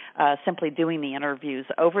simply doing the interviews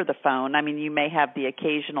over the phone, you may have the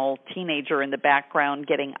occasional teenager in the background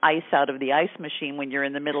getting ice out of the ice machine when you're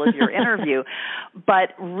in the middle of your interview.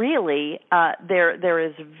 But really, there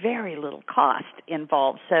is very little cost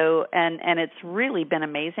involved. So, and it's really been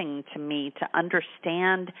amazing to me to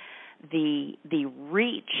understand the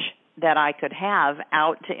reach that I could have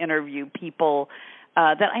out to interview people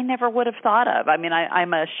that I never would have thought of.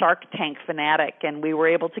 I'm a Shark Tank fanatic, and we were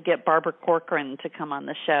able to get Barbara Corcoran to come on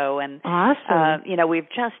the show. And awesome.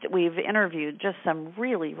 We've interviewed just some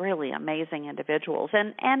really, really amazing individuals,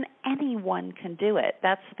 and anyone can do it.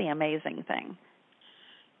 That's the amazing thing.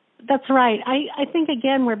 That's right. I think,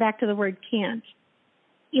 again, we're back to the word can't.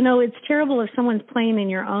 It's terrible if someone's playing in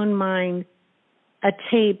your own mind a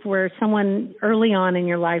tape where someone early on in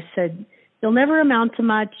your life said, you'll never amount to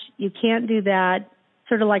much, you can't do that,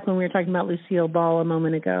 sort of like when we were talking about Lucille Ball a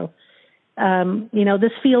moment ago.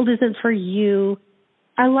 This field isn't for you.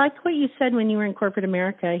 I like what you said when you were in corporate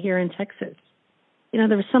America here in Texas. There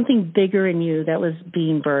was something bigger in you that was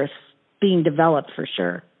being birthed, being developed for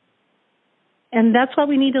sure. And that's what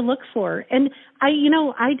we need to look for. And I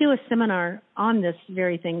do a seminar on this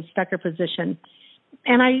very thing, stucker position.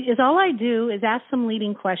 And all I do is ask some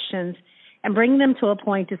leading questions and bring them to a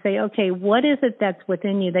point to say, okay, what is it that's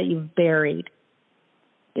within you that you've buried?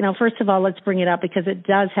 First of all, let's bring it up because it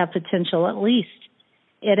does have potential. At least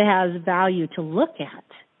it has value to look at.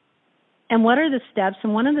 And what are the steps?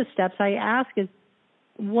 And one of the steps I ask is,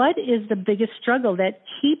 what is the biggest struggle that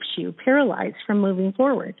keeps you paralyzed from moving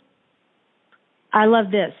forward? I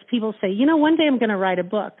love this. People say, one day I'm going to write a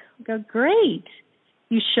book. I go, great.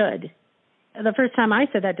 You should. The first time I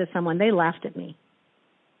said that to someone, they laughed at me.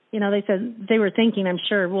 They said, they were thinking, I'm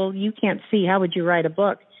sure, well, you can't see. How would you write a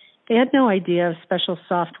book? They had no idea of special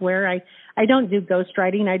software. I don't do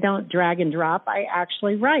ghostwriting. I don't drag and drop. I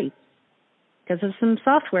actually write because of some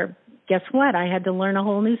software. Guess what? I had to learn a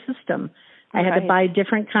whole new system. I had to buy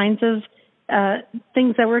different kinds of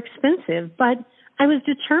things that were expensive, but I was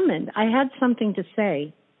determined. I had something to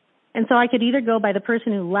say. And so I could either go by the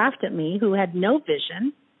person who laughed at me, who had no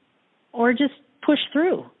vision, or just push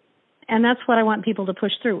through. And that's what I want people to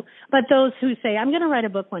push through. But those who say, I'm going to write a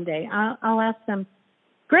book one day, I'll ask them,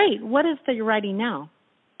 great, what is that you're writing now?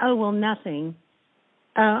 Oh, well, nothing.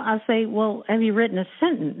 I'll say, well, have you written a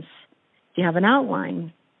sentence? Do you have an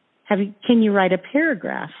outline? Can you write a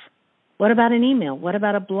paragraph? What about an email? What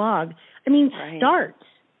about a blog? Start.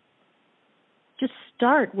 Just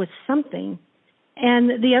start with something.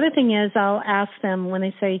 And the other thing is I'll ask them when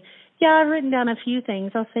they say, yeah, I've written down a few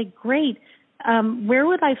things. I'll say, great. Where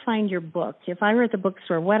would I find your book? If I were at the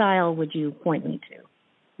bookstore, what aisle would you point me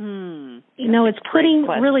to? It's putting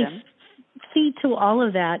really feet to all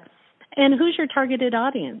of that. And who's your targeted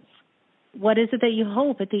audience? What is it that you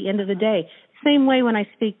hope at the end of the day? Same way when I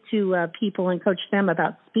speak to people and coach them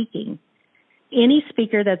about speaking. Any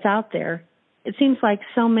speaker that's out there, it seems like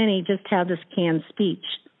so many just have this canned speech.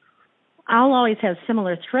 I'll always have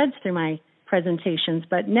similar threads through my presentations,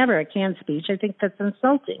 but never a canned speech. I think that's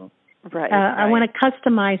insulting. Right. I want to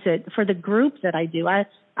customize it for the group that I do. I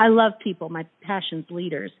love people. My passion's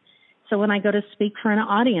leaders. So when I go to speak for an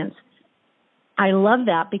audience, I love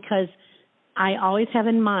that because I always have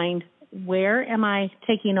in mind, where am I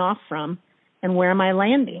taking off from and where am I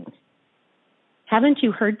landing? Haven't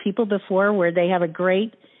you heard people before where they have a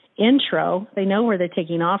great intro? They know where they're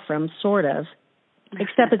taking off from, sort of,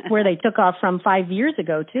 except it's where they took off from 5 years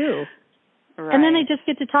ago, too. Right. And then they just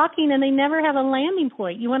get to talking and they never have a landing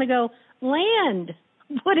point. You want to go, land,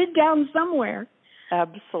 put it down somewhere.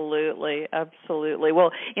 Absolutely, absolutely.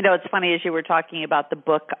 Well, it's funny as you were talking about the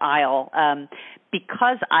book aisle,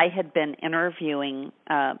 because I had been interviewing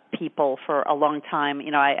people for a long time,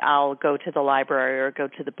 I'll go to the library or go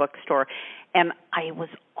to the bookstore, and I was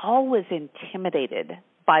always intimidated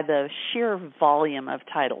by the sheer volume of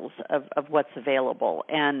titles of what's available.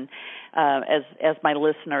 And as my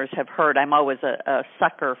listeners have heard, I'm always a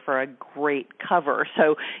sucker for a great cover.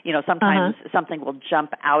 So, sometimes something will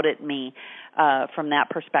jump out at me from that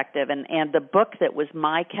perspective. And the book that was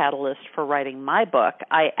my catalyst for writing my book,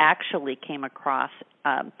 I actually came across,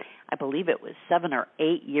 I believe it was 7 or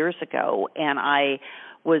 8 years ago, and I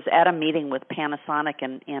was at a meeting with Panasonic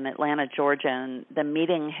in Atlanta, Georgia, and the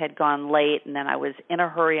meeting had gone late, and then I was in a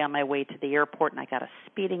hurry on my way to the airport, and I got a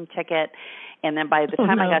speeding ticket, and then by the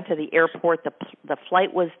time I got to the airport, the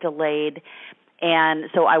flight was delayed,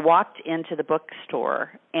 and so I walked into the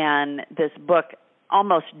bookstore, and this book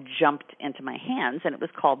almost jumped into my hands, and it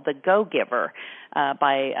was called The Go-Giver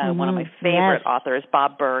by one of my favorite authors,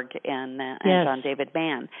 Bob Berg and John David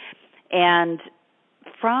Mann. And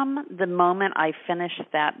from the moment I finished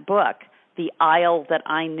that book, the aisle that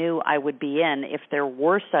I knew I would be in, if there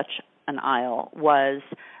were such an aisle, was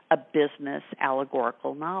a business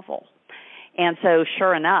allegorical novel. And so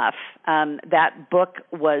sure enough, that book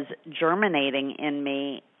was germinating in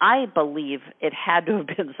me. I believe it had to have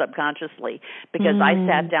been subconsciously, because I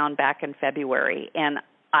sat down back in February and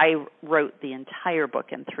I wrote the entire book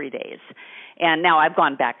in 3 days. And now I've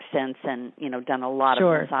gone back since and, done a lot of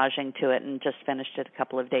massaging to it and just finished it a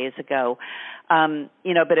couple of days ago.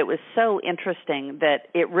 But it was so interesting that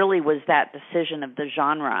it really was that decision of the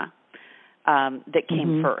genre that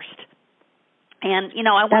came first. And,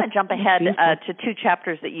 I want to jump ahead to 2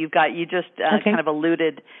 chapters that you've got. You just kind of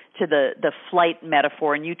alluded to the flight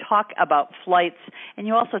metaphor, and you talk about flights, and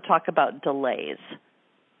you also talk about delays.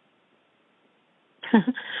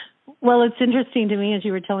 Well, it's interesting to me as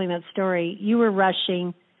you were telling that story. You were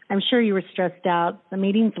rushing. I'm sure you were stressed out. The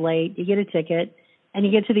meeting's late. You get a ticket, and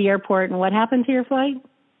you get to the airport, and what happened to your flight?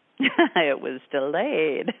 It was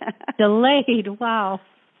delayed. Delayed, wow.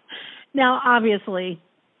 Now, obviously,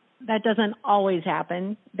 that doesn't always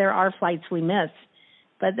happen. There are flights we miss.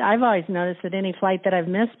 But I've always noticed that any flight that I've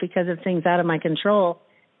missed because of things out of my control,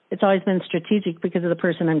 it's always been strategic because of the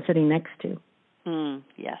person I'm sitting next to.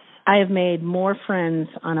 Yes. I have made more friends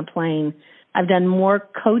on a plane. I've done more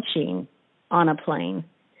coaching on a plane.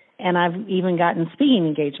 And I've even gotten speaking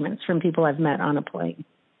engagements from people I've met on a plane.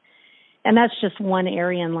 And that's just one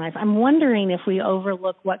area in life. I'm wondering if we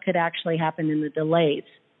overlook what could actually happen in the delays.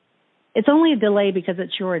 It's only a delay because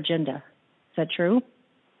it's your agenda. Is that true?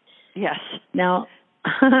 Yes. Now,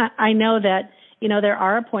 I know that, there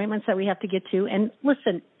are appointments that we have to get to. And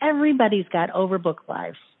listen, everybody's got overbooked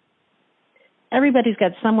lives. Everybody's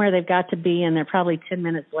got somewhere they've got to be, and they're probably 10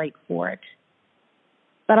 minutes late for it.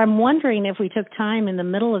 But I'm wondering if we took time in the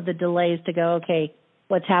middle of the delays to go, okay,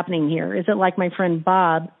 what's happening here? Is it like my friend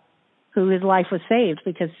Bob, who his life was saved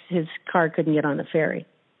because his car couldn't get on the ferry?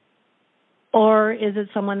 Or is it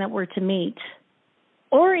someone that we're to meet?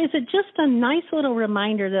 Or is it just a nice little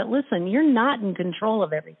reminder that, listen, you're not in control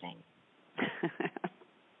of everything?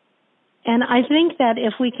 And I think that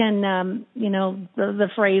if we can, the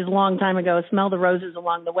phrase long time ago, smell the roses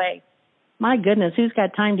along the way, my goodness, who's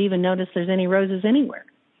got time to even notice there's any roses anywhere?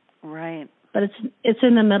 Right. But it's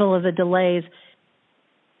in the middle of the delays.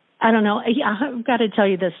 I don't know. I've got to tell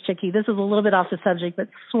you this, Chicky. This is a little bit off the subject, but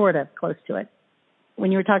sort of close to it.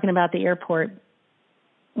 When you were talking about the airport,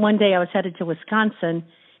 one day I was headed to Wisconsin,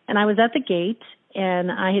 and I was at the gate,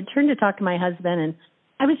 and I had turned to talk to my husband, and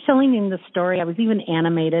I was telling him the story. I was even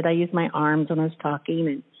animated. I used my arms when I was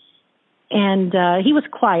talking, and he was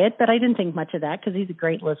quiet, but I didn't think much of that because he's a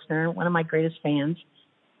great listener, one of my greatest fans.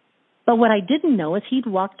 But what I didn't know is he'd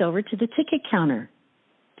walked over to the ticket counter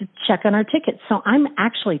to check on our tickets. So I'm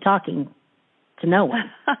actually talking to no one.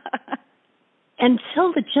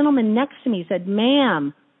 Until the gentleman next to me said,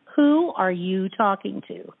 "Ma'am, who are you talking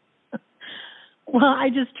to?" Well, I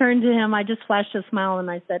just turned to him. I just flashed a smile and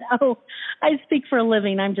I said, "Oh, I speak for a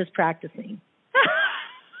living. I'm just practicing."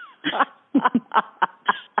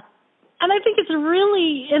 And I think it's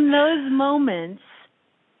really in those moments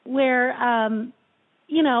where,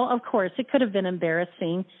 of course, it could have been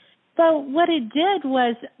embarrassing. But what it did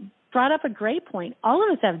was brought up a great point. All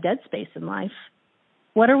of us have dead space in life.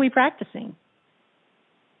 What are we practicing?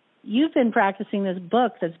 You've been practicing this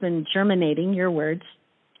book that's been germinating, your words,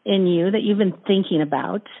 in you that you've been thinking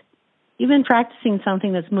about. You've been practicing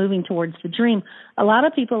something that's moving towards the dream. A lot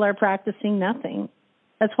of people are practicing nothing.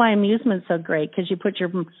 That's why amusement's so great, because you put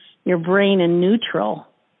your brain in neutral,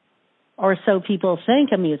 or so people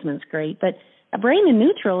think amusement's great. But a brain in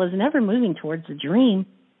neutral is never moving towards the dream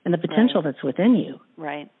and the potential that's within you.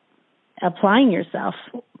 Right. Applying yourself.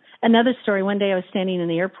 Another story, one day I was standing in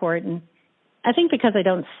the airport, and I think because I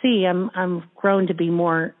don't see, I'm grown to be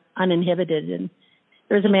more uninhibited. And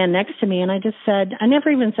there was a man next to me, and I just said, I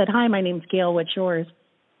never even said, "Hi, my name's Gail, what's yours?"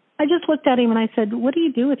 I just looked at him and I said, "What do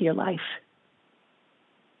you do with your life?"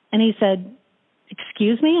 And he said,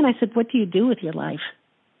 "Excuse me?" And I said, "What do you do with your life?"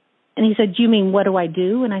 And he said, "Do you mean what do I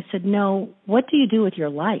do?" And I said, "No, what do you do with your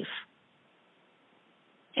life?"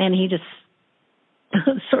 And he just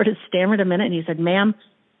sort of stammered a minute, and he said, "Ma'am,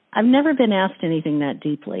 I've never been asked anything that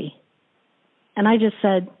deeply." And I just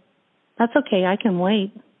said, "That's okay, I can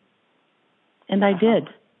wait." And I did.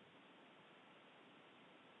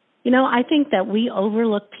 I think that we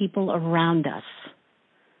overlook people around us.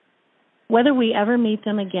 Whether we ever meet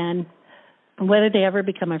them again, whether they ever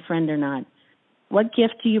become a friend or not, what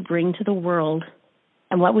gift do you bring to the world,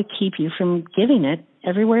 and what would keep you from giving it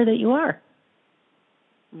everywhere that you are?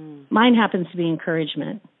 Mine happens to be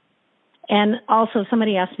encouragement. And also,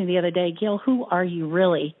 somebody asked me the other day, "Gail, who are you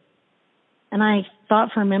really?" And I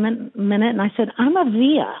thought for a minute, and I said, "I'm a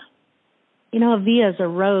via." A via is a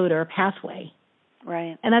road or a pathway.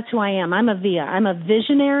 Right. And that's who I am. I'm a via. I'm a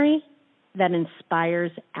visionary that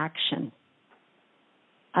inspires action.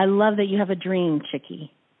 I love that you have a dream,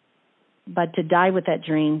 Chicky. But to die with that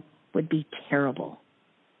dream would be terrible.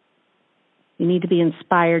 You need to be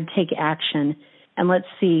inspired, take action, and let's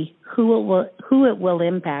see who it will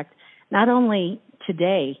impact, not only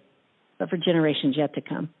today, but for generations yet to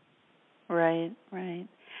come. Right, right.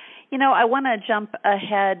 I want to jump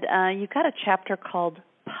ahead. You've got a chapter called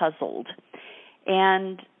Puzzled.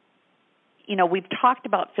 And, we've talked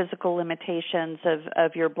about physical limitations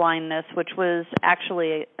of your blindness, which was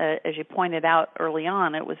actually, as you pointed out early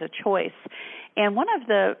on, it was a choice. And one of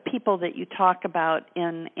the people that you talk about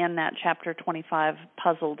in that chapter 25,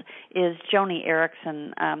 Puzzled, is Joni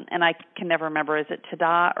Eareckson. And I can never remember, is it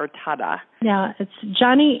Tada or Tada? Yeah, it's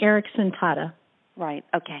Joni Eareckson Tada. Right,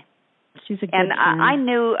 okay. She's a good And friend. I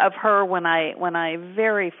knew of her when I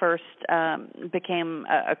very first became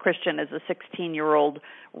a Christian as a 16-year-old,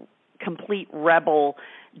 complete rebel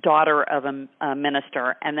daughter of a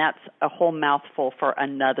minister, and that's a whole mouthful for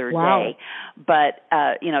another day. But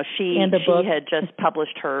she had just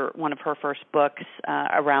published one of her first books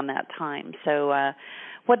around that time. So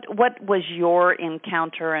what was your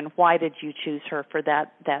encounter, and why did you choose her for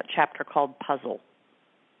that chapter called Puzzle?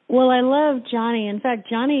 Well, I love Johnny. In fact,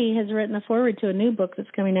 Johnny has written a foreword to a new book that's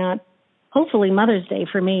coming out, hopefully Mother's Day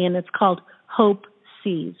for me, and it's called Hope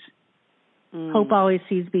Sees. Hope always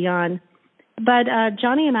sees beyond. But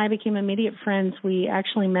Johnny and I became immediate friends. We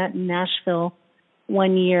actually met in Nashville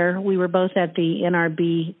one year. We were both at the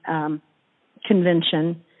NRB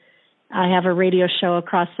convention. I have a radio show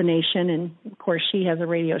across the nation, and, of course, she has a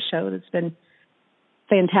radio show that's been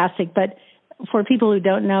fantastic. But for people who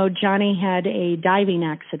don't know, Johnny had a diving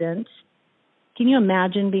accident. Can you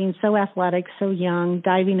imagine being so athletic, so young,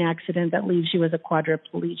 diving accident that leaves you as a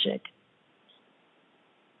quadriplegic?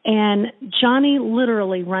 And Johnny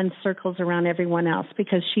literally runs circles around everyone else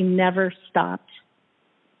because she never stopped.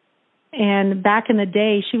 And back in the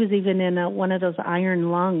day, she was even in one of those iron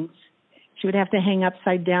lungs. She would have to hang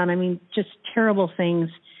upside down. I mean, just terrible things.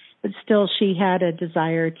 But still, she had a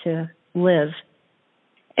desire to live.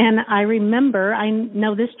 And I remember, I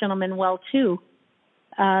know this gentleman well, too.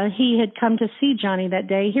 He had come to see Johnny that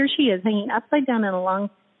day. Here she is, hanging upside down in a lung,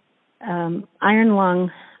 iron lung,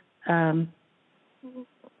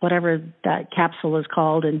 whatever that capsule is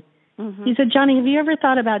called. And he said, Johnny, have you ever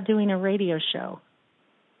thought about doing a radio show?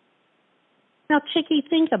 Now, Chickie,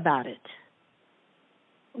 think about it.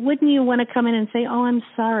 Wouldn't you want to come in and say, oh, I'm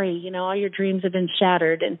sorry, all your dreams have been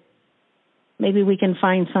shattered, and maybe we can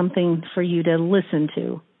find something for you to listen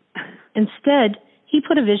to. Instead, he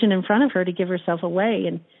put a vision in front of her to give herself away,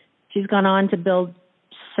 and she's gone on to build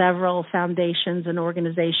several foundations and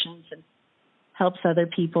organizations and helps other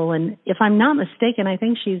people. And if I'm not mistaken, I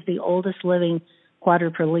think she's the oldest living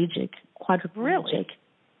quadriplegic. Really?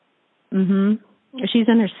 She's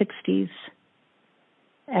in her 60s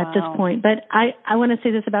at this point. But I want to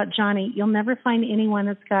say this about Johnny. You'll never find anyone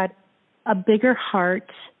that's got a bigger heart,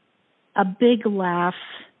 a big laugh,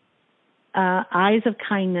 eyes of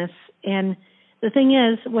kindness. And the thing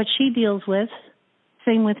is, what she deals with,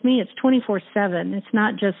 same with me, it's 24/7. It's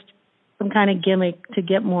not just some kind of gimmick to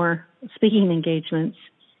get more speaking engagements.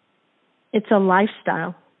 It's a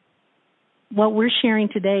lifestyle. What we're sharing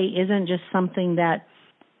today isn't just something that,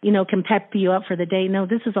 can pep you up for the day. No,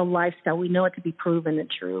 this is a lifestyle. We know it to be proven and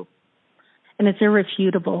true. And it's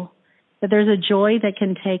irrefutable. But there's a joy that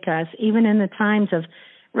can take us, even in the times of,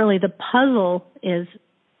 really, the puzzle is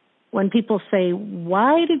when people say,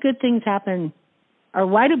 why do good things happen? Or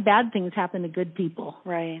why do bad things happen to good people?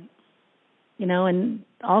 Right. And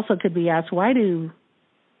also could be asked, why do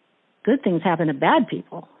good things happen to bad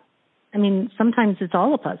people? I mean, sometimes it's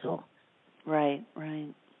all a puzzle. Right.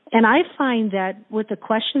 And I find that with the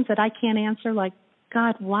questions that I can't answer, like,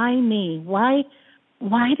 God, why me? Why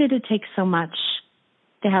did it take so much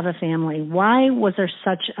to have a family? Why was there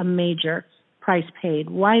such a major price paid?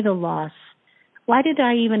 Why the loss? Why did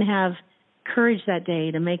I even have courage that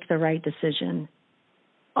day to make the right decision?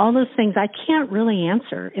 All those things I can't really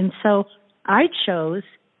answer. And so I chose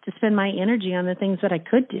to spend my energy on the things that I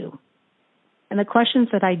could do. And the questions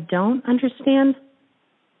that I don't understand,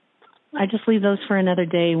 I just leave those for another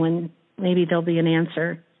day when maybe there'll be an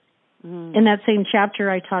answer. In that same chapter,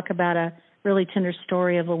 I talk about a really tender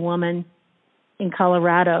story of a woman in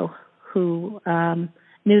Colorado who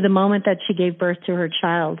knew the moment that she gave birth to her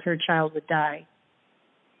child would die.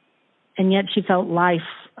 And yet she felt life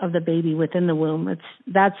of the baby within the womb.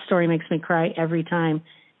 That story makes me cry every time.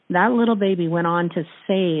 That little baby went on to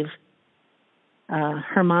save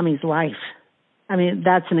her mommy's life. I mean,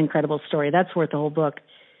 that's an incredible story. That's worth the whole book.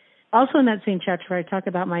 Also in that same chapter, I talk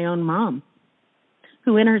about my own mom,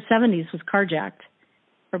 who in her 70s was carjacked.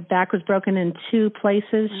 Her back was broken in 2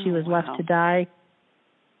 places. She was left to die.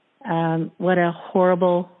 What a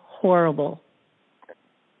horrible, horrible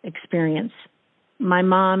experience. My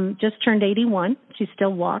mom just turned 81. She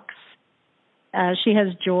still walks. She has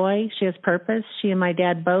joy. She has purpose. She and my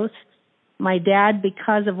dad both. My dad,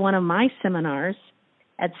 because of one of my seminars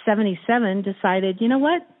at 77, decided, you know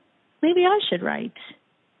what? Maybe I should write.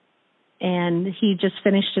 And he just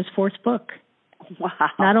finished his 4th book. Wow.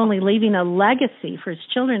 Not only leaving a legacy for his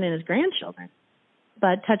children and his grandchildren,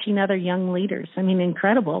 but touching other young leaders. I mean,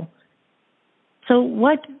 incredible. So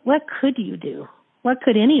what could you do? What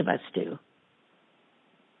could any of us do?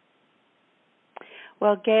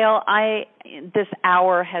 Well, Gail, this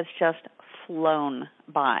hour has just flown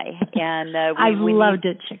by, and I've loved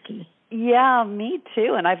it, Chickie. Yeah, me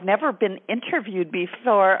too. And I've never been interviewed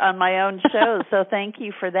before on my own show, so thank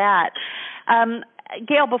you for that.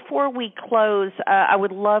 Gail, before we close, I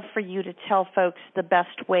would love for you to tell folks the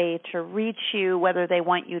best way to reach you, whether they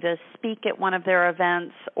want you to speak at one of their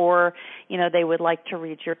events or, they would like to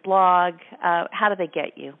read your blog. How do they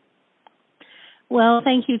get you? Well,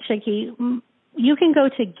 thank you, Chicky. You can go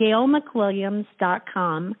to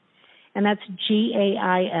gailmcwilliams.com, and that's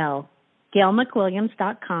Gail,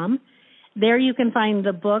 gailmcwilliams.com. There you can find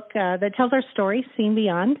the book that tells our story, Seen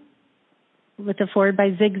Beyond, with the foreword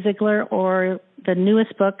by Zig Ziglar, or the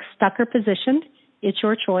newest book, Stuck or Positioned. It's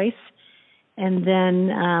your choice. And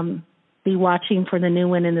then be watching for the new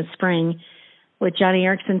one in the spring with Johnny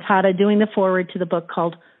Erickson Tata doing the foreword to the book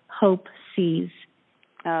called Hope Sees.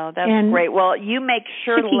 Oh, that's great. Well, you make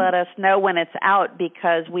sure to let us know when it's out,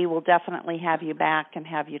 because we will definitely have you back and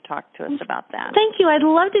have you talk to us about that. Thank you. I'd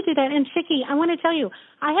love to do that. And, Chicky, I want to tell you,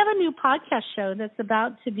 I have a new podcast show that's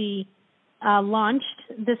about to be launched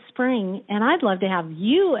this spring, and I'd love to have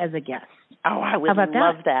you as a guest. Oh, I would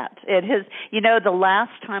love that. It has, the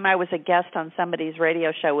last time I was a guest on somebody's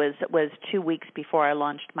radio show was 2 weeks before I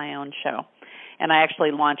launched my own show. And I actually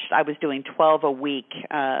I was doing 12 a week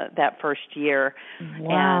that first year.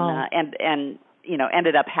 Wow. And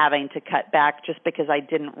ended up having to cut back just because I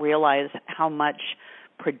didn't realize how much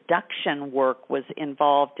production work was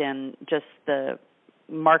involved in just the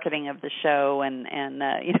marketing of the show and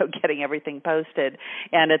getting everything posted.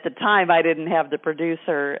 And at the time, I didn't have the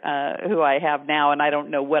producer who I have now, and I don't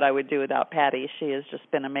know what I would do without Patty. She has just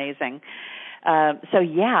been amazing. So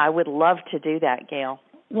I would love to do that, Gail.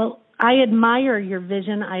 Well, I admire your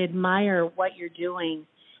vision. I admire what you're doing.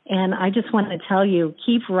 And I just want to tell you,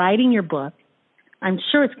 keep writing your book. I'm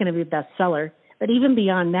sure it's going to be a bestseller. But even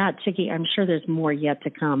beyond that, Chicky, I'm sure there's more yet to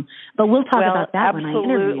come. But we'll talk about that when I interview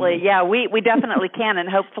you. Absolutely. Yeah, we definitely can. And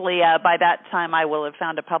hopefully by that time I will have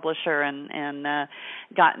found a publisher and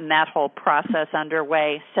gotten that whole process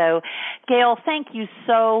underway. So, Gail, thank you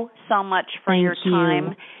so much for your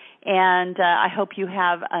time. And I hope you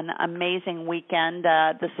have an amazing weekend.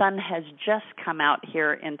 The sun has just come out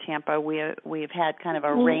here in Tampa. We've had kind of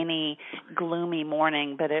a rainy, gloomy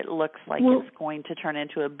morning, but it looks like it's going to turn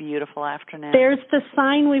into a beautiful afternoon. There's the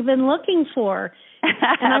sign we've been looking for.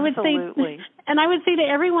 And Absolutely. I would say to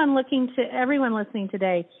everyone listening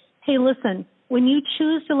today, hey, listen, when you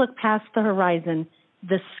choose to look past the horizon,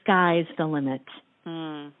 the sky's the limit.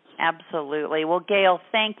 Absolutely. Well, Gail,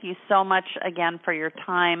 thank you so much again for your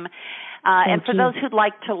time. And for those who'd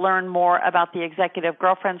like to learn more about the Executive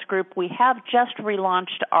Girlfriends Group, we have just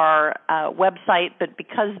relaunched our website, but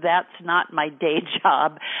because that's not my day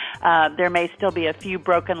job, there may still be a few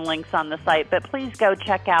broken links on the site. But please go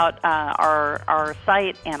check out our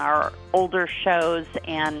site and our older shows.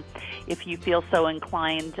 And if you feel so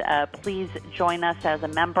inclined, please join us as a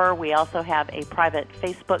member. We also have a private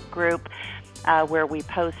Facebook group where we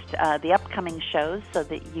post the upcoming shows so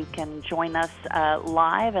that you can join us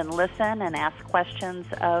live and listen and ask questions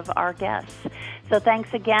of our guests. So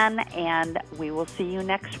thanks again, and we will see you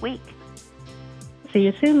next week. See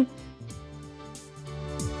you soon.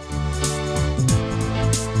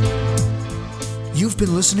 You've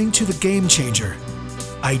been listening to The Game Changer.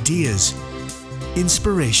 Ideas,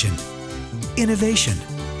 inspiration, innovation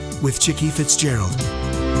with Chicky Fitzgerald.